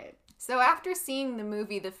 It's great. So after seeing the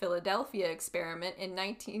movie The Philadelphia Experiment in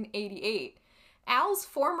 1988, Al's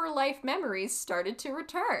former life memories started to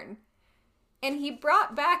return. And he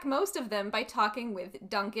brought back most of them by talking with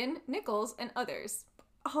Duncan, Nichols, and others.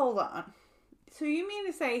 Hold on. So you mean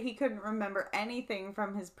to say he couldn't remember anything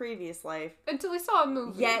from his previous life? Until he saw a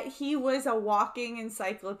movie. Yet he was a walking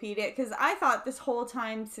encyclopedia. Because I thought this whole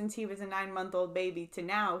time since he was a 9-month-old baby to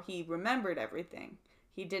now, he remembered everything.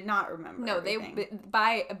 He did not remember everything.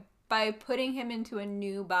 By putting him into a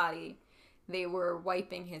new body, they were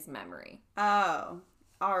wiping his memory. Oh,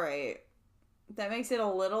 all right. That makes it a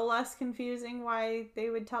little less confusing why they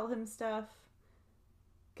would tell him stuff.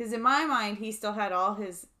 Because in my mind, he still had all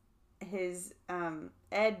his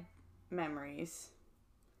Ed memories.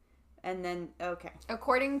 And then, okay.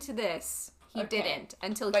 According to this, he didn't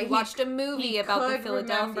until he watched a movie about the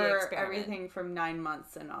Philadelphia experiment. Everything from 9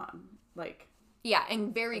 months and on. Yeah,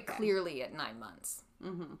 and very clearly at 9 months.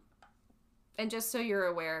 Mm-hmm. And just so you're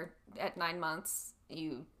aware, at 9 months,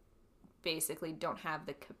 you basically don't have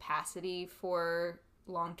the capacity for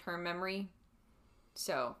long-term memory.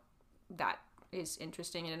 So that is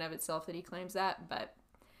interesting in and of itself that he claims that. But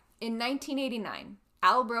in 1989,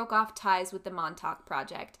 Al broke off ties with the Montauk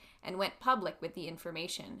Project and went public with the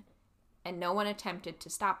information, and no one attempted to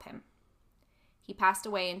stop him. He passed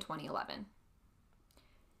away in 2011.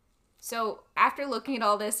 So after looking at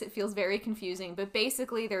all this, it feels very confusing, but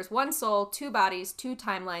basically there's one soul, two bodies, two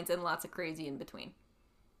timelines, and lots of crazy in between.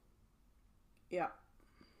 Yeah.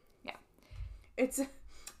 Yeah. It's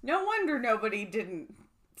no wonder nobody didn't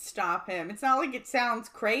stop him. It's not like it sounds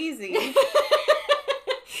crazy.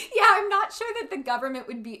 Yeah, I'm not sure that the government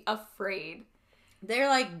would be afraid. They're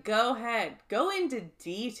like, go ahead. Go into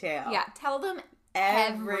detail. Yeah, tell them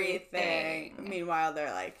Everything. everything. Meanwhile,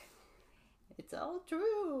 they're like, it's all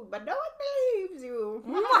true, but no one believes you.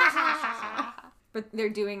 But they're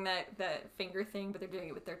doing the finger thing, but they're doing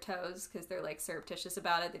it with their toes because they're like surreptitious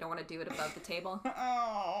about it. They don't want to do it above the table.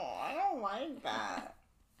 Oh, I don't like that.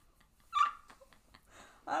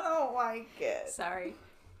 I don't like it. Sorry.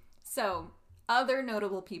 So, other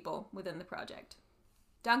notable people within the project.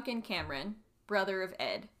 Duncan Cameron, brother of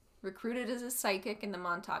Ed, recruited as a psychic in the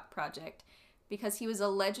Montauk Project because he was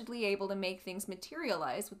allegedly able to make things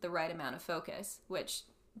materialize with the right amount of focus, which,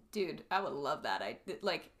 dude, I would love that.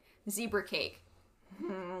 Like, zebra cake.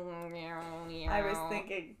 I was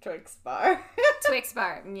thinking Twix bar. Twix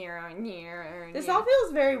bar. This all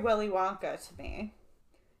feels very Willy Wonka to me.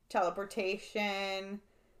 Teleportation.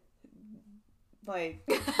 Like,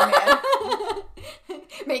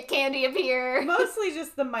 make candy appear. Mostly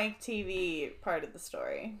just the Mike TV part of the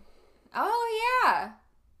story. Oh, yeah.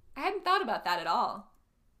 I hadn't thought about that at all.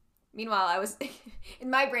 Meanwhile, I was, in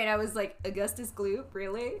my brain, I was like, Augustus Gloop,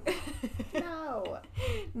 really? No.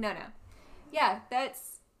 No. Yeah,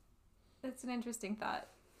 that's an interesting thought.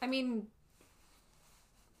 I mean,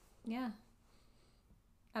 yeah.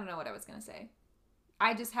 I don't know what I was going to say.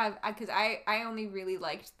 I just have, because I only really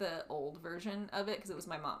liked the old version of it because it was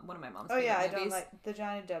one of my mom's favorite movies. I don't like the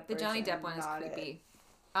Johnny Depp The version. Johnny Depp one is creepy.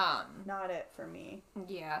 Not it for me.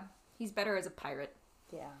 Yeah. He's better as a pirate.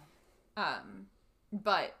 Yeah.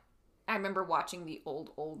 But I remember watching the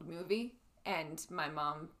old movie, and my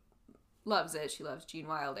mom loves it. She loves Gene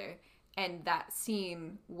Wilder. And that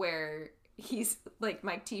scene where he's, like,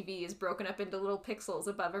 Mike TV is broken up into little pixels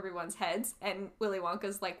above everyone's heads, and Willy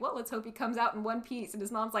Wonka's like, well, let's hope he comes out in one piece. And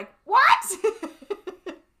his mom's like, what?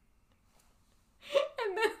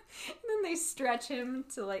 and then they stretch him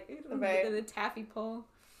to, like, the taffy pole.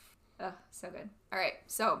 Ugh, so good. All right,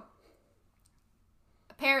 so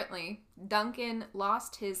apparently, Duncan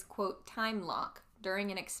lost his, quote, time lock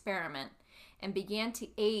during an experiment and began to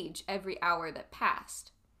age every hour that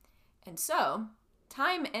passed. And so,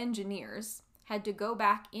 time engineers had to go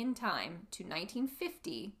back in time to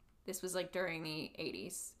 1950. This was like during the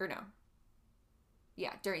 80s. Or no.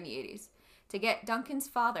 Yeah, during the 80s. To get Duncan's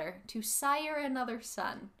father to sire another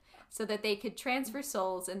son so that they could transfer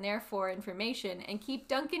souls and therefore information and keep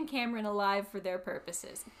Duncan Cameron alive for their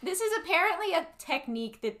purposes. This is apparently a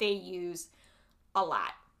technique that they use a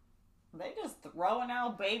lot. They just throwing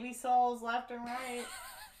out baby souls left and right.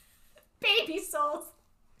 Baby souls.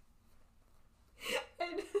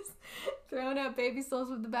 I just throwing out baby souls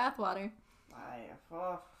with the bathwater.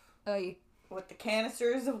 With the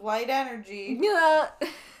canisters of light energy.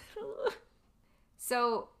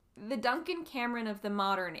 So, the Duncan Cameron of the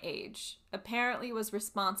modern age apparently was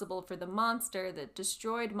responsible for the monster that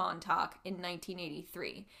destroyed Montauk in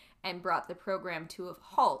 1983 and brought the program to a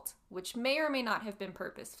halt, which may or may not have been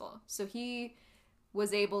purposeful. So he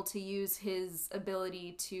was able to use his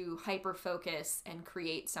ability to hyper-focus and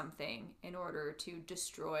create something in order to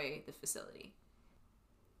destroy the facility.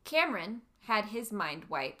 Cameron had his mind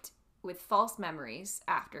wiped with false memories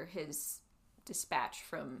after his dispatch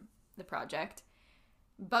from the project,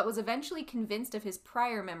 but was eventually convinced of his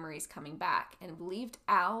prior memories coming back and believed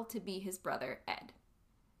Al to be his brother, Ed.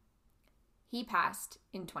 He passed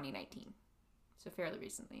in 2019, so fairly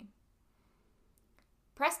recently.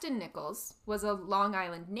 Preston Nichols was a Long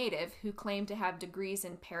Island native who claimed to have degrees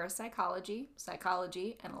in parapsychology,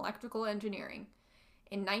 psychology, and electrical engineering.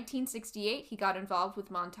 In 1968, he got involved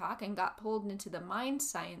with Montauk and got pulled into the mind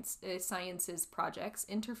sciences projects,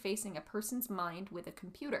 interfacing a person's mind with a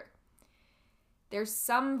computer. There's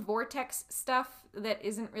some vortex stuff that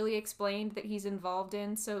isn't really explained that he's involved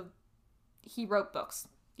in, so he wrote books.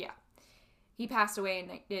 Yeah. He passed away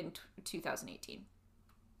in 2018.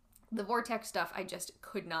 The vortex stuff, I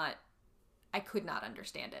could not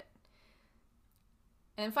understand it.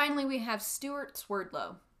 And finally, we have Stuart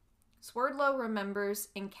Swerdlow. Swerdlow remembers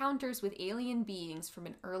encounters with alien beings from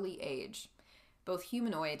an early age. both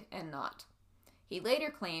humanoid and not. He later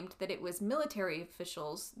claimed that it was military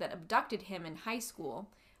officials that abducted him in high school,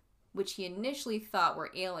 which he initially thought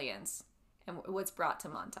were aliens, and was brought to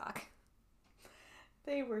Montauk.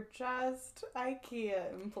 They were just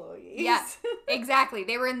IKEA employees. Yeah, exactly.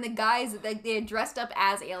 They were in the guise that they had dressed up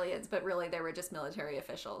as aliens, but really they were just military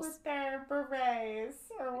officials. With their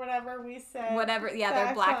berets, or whatever we said. Whatever, yeah,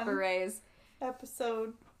 their black berets.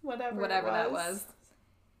 Episode, whatever that was.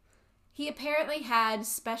 He apparently had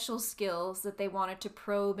special skills that they wanted to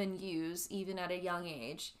probe and use, even at a young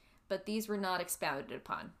age, but these were not expounded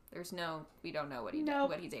upon. We don't know what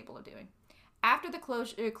what he's able of doing. After the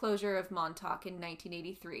closure of Montauk in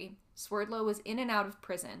 1983, Swerdlow was in and out of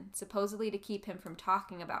prison, supposedly to keep him from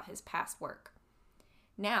talking about his past work.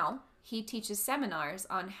 Now, he teaches seminars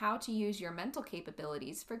on how to use your mental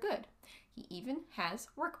capabilities for good. He even has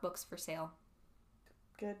workbooks for sale.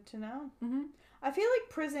 Good to know. Mm-hmm. I feel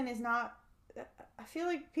like prison is not... I feel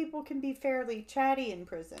like people can be fairly chatty in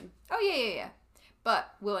prison. Oh, yeah.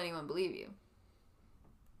 But will anyone believe you? True.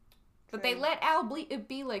 But they let Al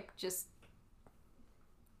be like, just...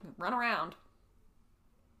 run around.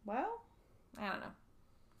 Well, I don't know.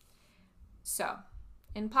 So,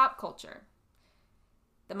 in pop culture,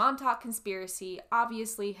 the Montauk conspiracy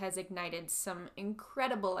obviously has ignited some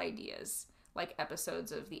incredible ideas, like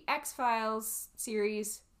episodes of the X-Files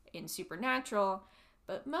series, in Supernatural,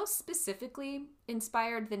 but most specifically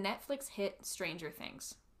inspired the Netflix hit Stranger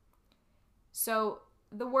Things. So,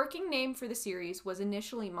 the working name for the series was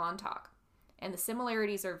initially Montauk, and the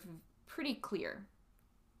similarities are pretty clear.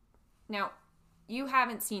 Now, you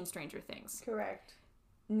haven't seen Stranger Things. Correct.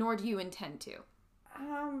 Nor do you intend to.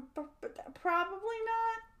 Probably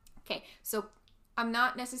not. Okay, so I'm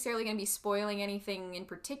not necessarily going to be spoiling anything in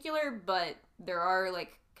particular, but there are,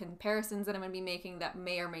 like, comparisons that I'm going to be making that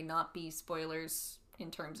may or may not be spoilers in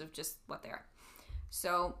terms of just what they are.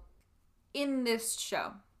 So, in this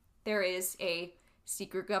show, there is a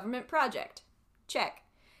secret government project. Check.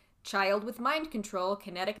 Child with mind control,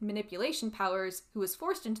 kinetic manipulation powers, who was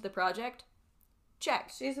forced into the project.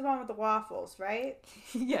 Check. She's the one with the waffles, right?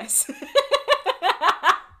 Yes.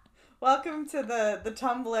 Welcome to the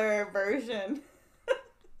Tumblr version.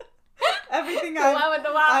 Everything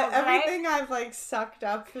I've like sucked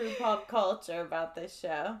up through pop culture about this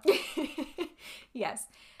show. Yes.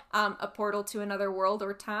 A portal to another world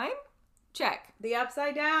or time? Check. The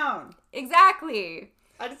Upside Down. Exactly.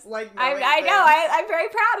 I just like I know. I'm very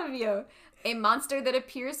proud of you. A monster that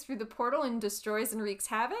appears through the portal and destroys and wreaks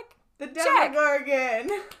havoc? The Demogorgon.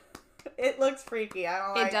 It looks freaky. I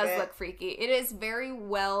don't like it. It does look freaky. It is very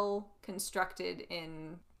well constructed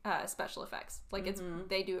in special effects. Like,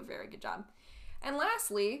 they do a very good job. And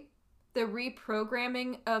lastly, the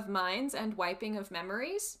reprogramming of minds and wiping of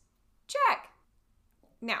memories? Check.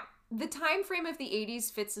 Now, the time frame of the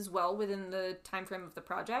 80s fits as well within the time frame of the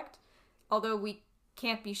project, although we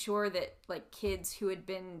can't be sure that, like, kids who had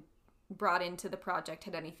been brought into the project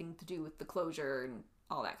had anything to do with the closure and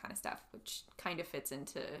all that kind of stuff, which kind of fits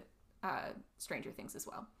into Stranger Things as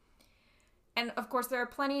well. And, of course, there are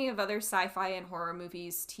plenty of other sci-fi and horror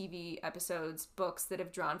movies, TV episodes, books that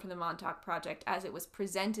have drawn from the Montauk Project as it was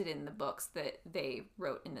presented in the books that they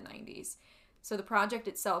wrote in the 90s. So the project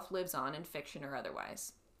itself lives on in fiction or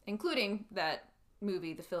otherwise, including that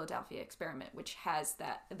movie, The Philadelphia Experiment, which has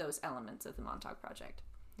those elements of the Montauk Project.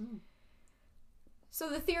 Mm. So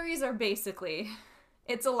the theories are basically,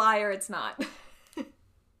 it's a lie or it's not.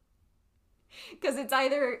 Because it's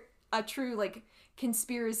either a true, like,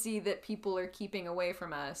 conspiracy that people are keeping away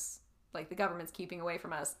from us, like the government's keeping away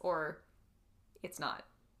from us, or it's not.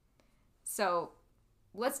 So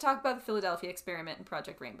let's talk about the Philadelphia Experiment and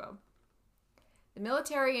Project Rainbow. The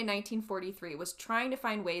military in 1943 was trying to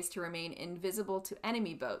find ways to remain invisible to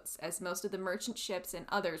enemy boats, as most of the merchant ships and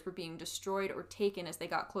others were being destroyed or taken as they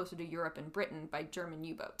got closer to Europe and Britain by German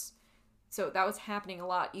U-boats. So that was happening a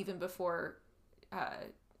lot even before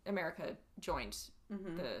America joined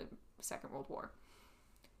the Second World War.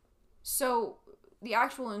 So the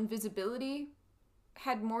actual invisibility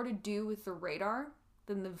had more to do with the radar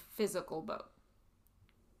than the physical boat.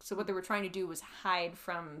 So what they were trying to do was hide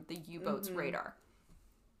from the U-boat's radar.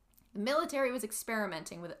 The military was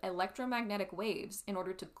experimenting with electromagnetic waves in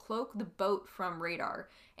order to cloak the boat from radar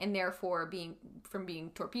and therefore from being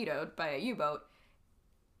torpedoed by a U-boat,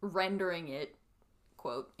 rendering it,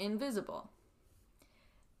 quote, invisible.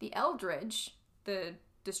 The Eldridge, the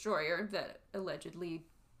destroyer that allegedly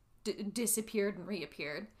disappeared and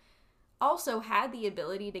reappeared, also had the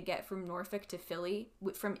ability to get from Norfolk to Philly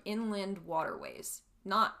from inland waterways,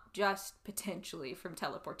 not just potentially from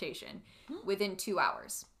teleportation, within 2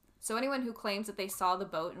 hours. So anyone who claims that they saw the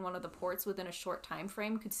boat in one of the ports within a short time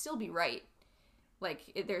frame could still be right.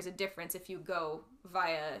 Like, there's a difference if you go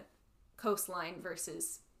via coastline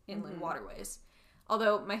versus inland waterways.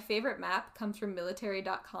 Although my favorite map comes from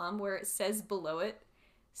military.com, where it says below it,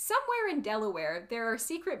 somewhere in Delaware, there are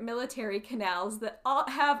secret military canals that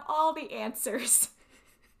have all the answers.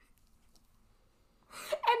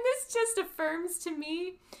 And this just affirms to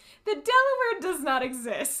me that Delaware does not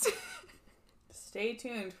exist. Stay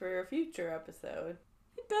tuned for a future episode.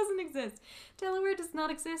 It doesn't exist. Delaware does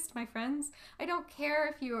not exist, my friends. I don't care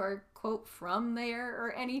if you are, quote, from there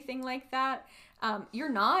or anything like that. You're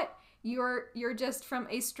not. You're just from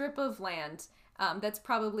a strip of land that's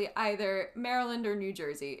probably either Maryland or New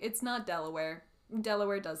Jersey. It's not Delaware.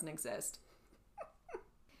 Delaware doesn't exist.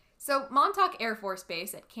 So Montauk Air Force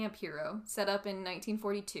Base at Camp Hero, set up in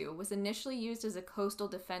 1942, was initially used as a coastal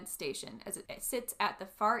defense station as it sits at the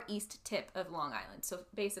far east tip of Long Island. So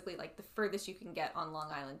basically like the furthest you can get on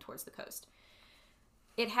Long Island towards the coast.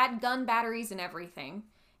 It had gun batteries and everything,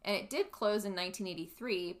 and it did close in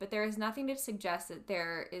 1983, but there is nothing to suggest that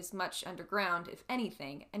there is much underground, if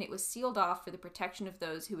anything, and it was sealed off for the protection of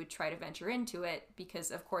those who would try to venture into it,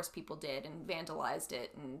 because of course people did and vandalized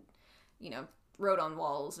it and, you know, wrote on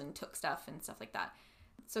walls and took stuff and stuff like that.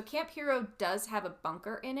 So Camp Hero does have a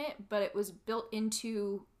bunker in it, but it was built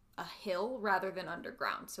into a hill rather than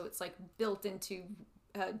underground. So it's like built into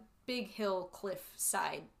a big hill cliff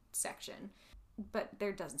side section. But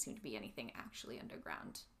there doesn't seem to be anything actually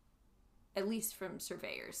underground. At least from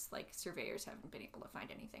surveyors. Like, surveyors haven't been able to find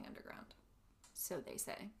anything underground. So they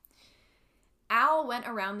say. Al went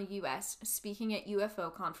around the U.S. speaking at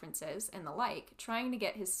UFO conferences and the like, trying to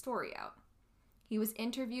get his story out. He was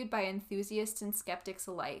interviewed by enthusiasts and skeptics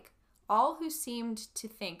alike, all who seemed to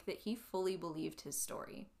think that he fully believed his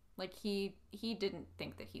story. Like, he didn't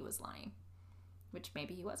think that he was lying, which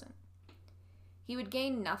maybe he wasn't. He would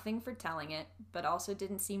gain nothing for telling it, but also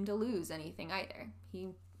didn't seem to lose anything either. He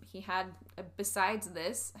had, besides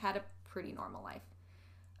this, had a pretty normal life.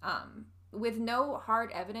 With no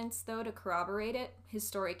hard evidence, though, to corroborate it, his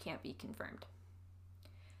story can't be confirmed.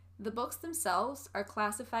 The books themselves are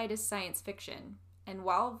classified as science fiction, and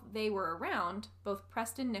while they were around, both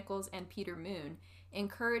Preston Nichols and Peter Moon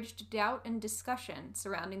encouraged doubt and discussion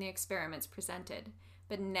surrounding the experiments presented,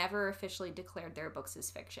 but never officially declared their books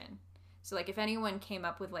as fiction. So, like, if anyone came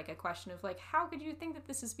up with, like, a question of, like, how could you think that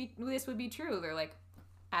this would be true? They're like,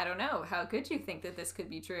 I don't know. How could you think that this could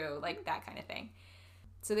be true? Like, that kind of thing.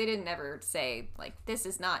 So they didn't ever say, like, this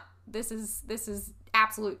is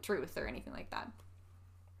absolute truth or anything like that.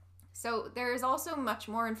 So there is also much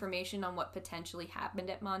more information on what potentially happened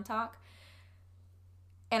at Montauk.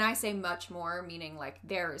 And I say much more, meaning, like,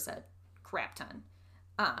 there is a crap ton.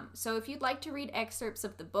 So if you'd like to read excerpts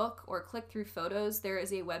of the book or click through photos, there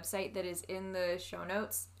is a website that is in the show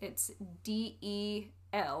notes. It's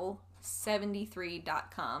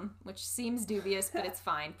del73.com, which seems dubious, but it's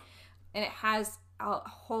fine. And it has a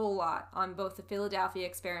whole lot on both the Philadelphia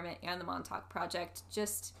experiment and the Montauk Project.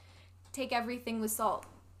 Just take everything with salt,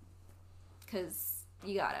 because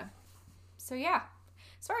you gotta. So yeah,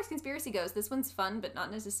 as far as conspiracy goes, this one's fun, but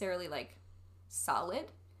not necessarily, like,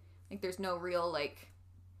 solid. Like, there's no real, like,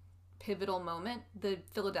 pivotal moment. The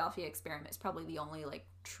Philadelphia experiment is probably the only, like,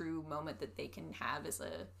 true moment that they can have as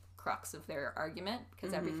a crux of their argument,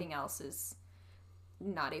 because everything else is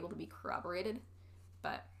not able to be corroborated.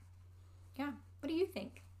 But yeah, what do you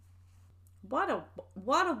think? What a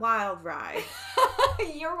wild ride.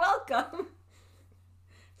 You're welcome.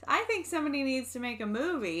 I think somebody needs to make a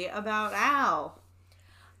movie about Al.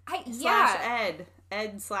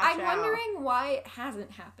 Ed slash I'm Al. wondering why it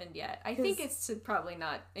hasn't happened yet. I think it's to probably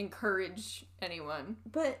not encourage anyone.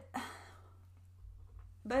 But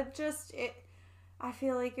just it. I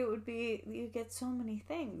feel like it would be, you get so many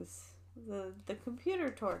things. The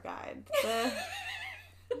computer tour guide. I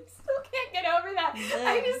still can't get over that.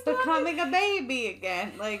 I just becoming a baby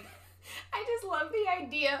again. Like, I just love the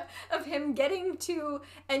idea of him getting to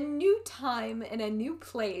a new time in a new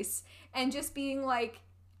place and just being like,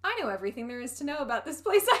 I know everything there is to know about this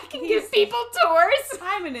place. I can give people tours.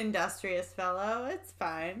 I'm an industrious fellow. It's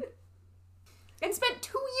fine. And spent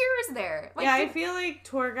 2 years there. Like, yeah, I feel like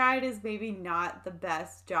tour guide is maybe not the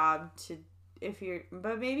best job to,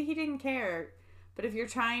 but maybe he didn't care. But if you're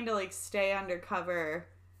trying to, like, stay undercover,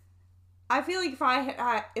 I feel like if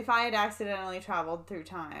I had accidentally traveled through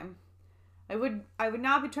time, I would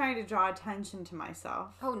not be trying to draw attention to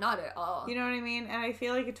myself. Oh, not at all. You know what I mean? And I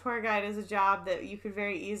feel like a tour guide is a job that you could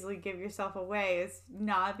very easily give yourself away as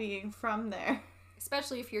not being from there.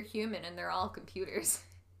 Especially if you're human and they're all computers.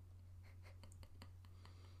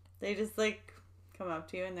 They just, like, come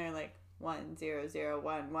up to you and they're like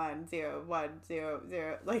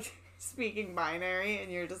 100110100, like speaking binary,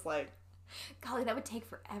 and you're just like, golly, that would take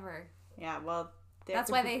forever. yeah, well, that's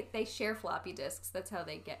why they share floppy disks. That's how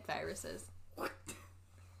they get viruses. No.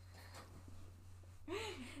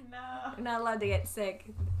 They're not allowed to get sick.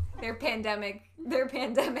 Their pandemic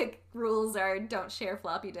rules are don't share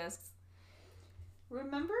floppy disks.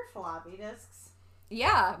 Remember floppy disks?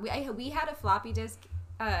 Yeah, we had a floppy disk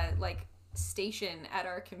like station at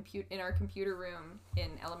our computer room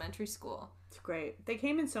in elementary school. It's great. They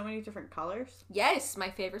came in so many different colors. Yes,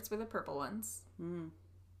 my favorites were the purple ones. Mm.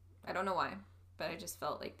 I don't know why, but I just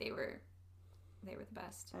felt like they were the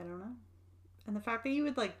best. I don't know. And the fact that you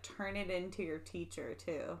would like turn it into your teacher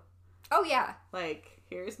too. Oh yeah. Like,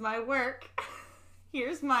 here's my work.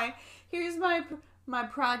 here's my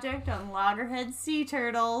project on loggerhead sea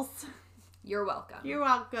turtles. You're welcome. You're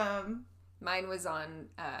welcome. Mine was on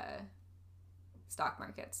stock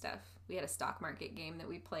market stuff. We had a stock market game that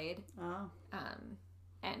we played. Oh.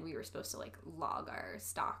 And we were supposed to like log our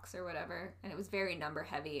stocks or whatever, and it was very number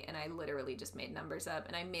heavy, and I literally just made numbers up,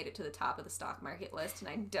 and I made it to the top of the stock market list,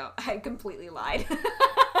 and I completely lied.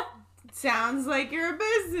 Sounds like you're a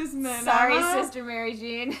businessman. Sorry, Sister Mary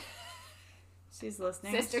Jean. She's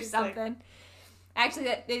listening. Sister She's something. like...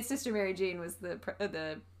 Actually, Sister Mary Jean was the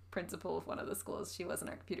principal of one of the schools. She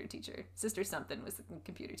wasn't our computer teacher. Sister something was the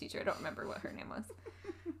computer teacher. I don't remember what her name was.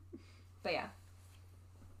 But yeah.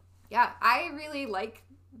 Yeah, I really like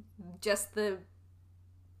just the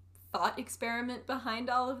thought experiment behind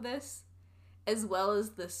all of this, as well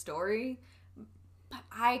as the story. But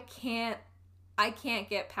I can't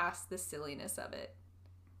get past the silliness of it.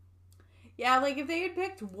 Yeah, like if they had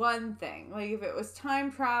picked one thing, like if it was time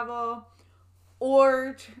travel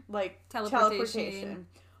or like teleportation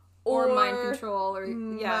or mind control or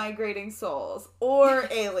migrating souls or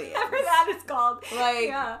aliens. Whatever that is called. Like,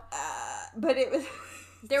 yeah. But it was...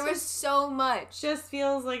 There was so much. Just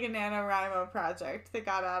feels like a NaNoWriMo project that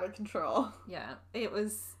got out of control. Yeah, it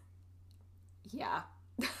was... Yeah.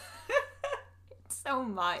 So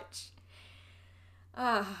much.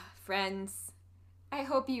 Friends, I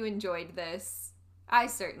hope you enjoyed this. I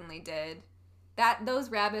certainly did.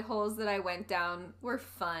 Those rabbit holes that I went down were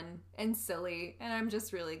fun and silly, and I'm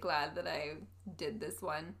just really glad that I did this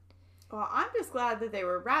one. Well, I'm just glad that they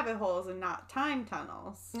were rabbit holes and not time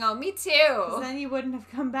tunnels. Oh, me too. Because then you wouldn't have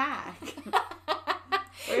come back.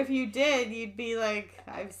 Or if you did, you'd be like,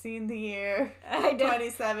 I've seen the year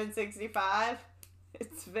 2765.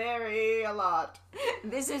 It's very a lot.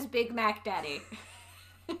 This is Big Mac Daddy.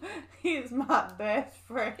 He's my best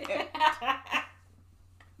friend.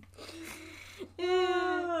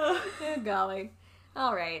 Oh, golly.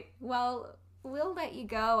 All right. Well, we'll let you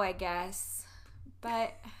go, I guess.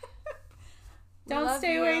 But don't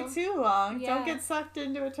stay away too long. Yeah. Don't get sucked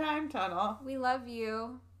into a time tunnel. We love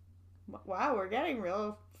you. Wow, we're getting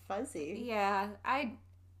real fuzzy. Yeah. I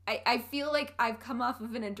feel like I've come off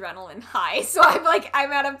of an adrenaline high, so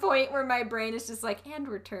I'm at a point where my brain is just like, and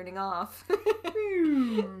we're turning off.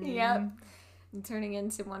 Yep. I'm turning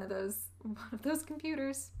into one of those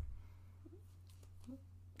computers.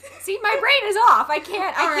 See, my brain is off. I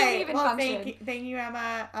can't even function. Thank you,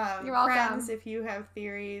 Emma. You're welcome. Friends, if you have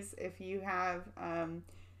theories, if you have,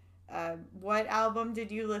 what album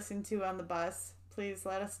did you listen to on the bus? Please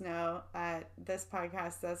let us know at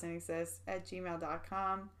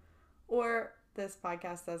thispodcastdoesn'texist@gmail.com or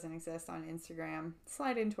thispodcastdoesn'texist on Instagram.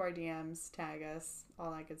 Slide into our DMs, tag us, all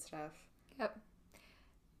that good stuff. Yep.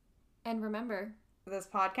 And remember, this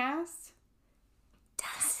podcast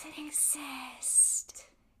doesn't exist.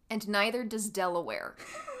 And neither does Delaware.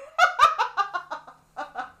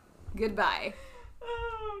 Goodbye.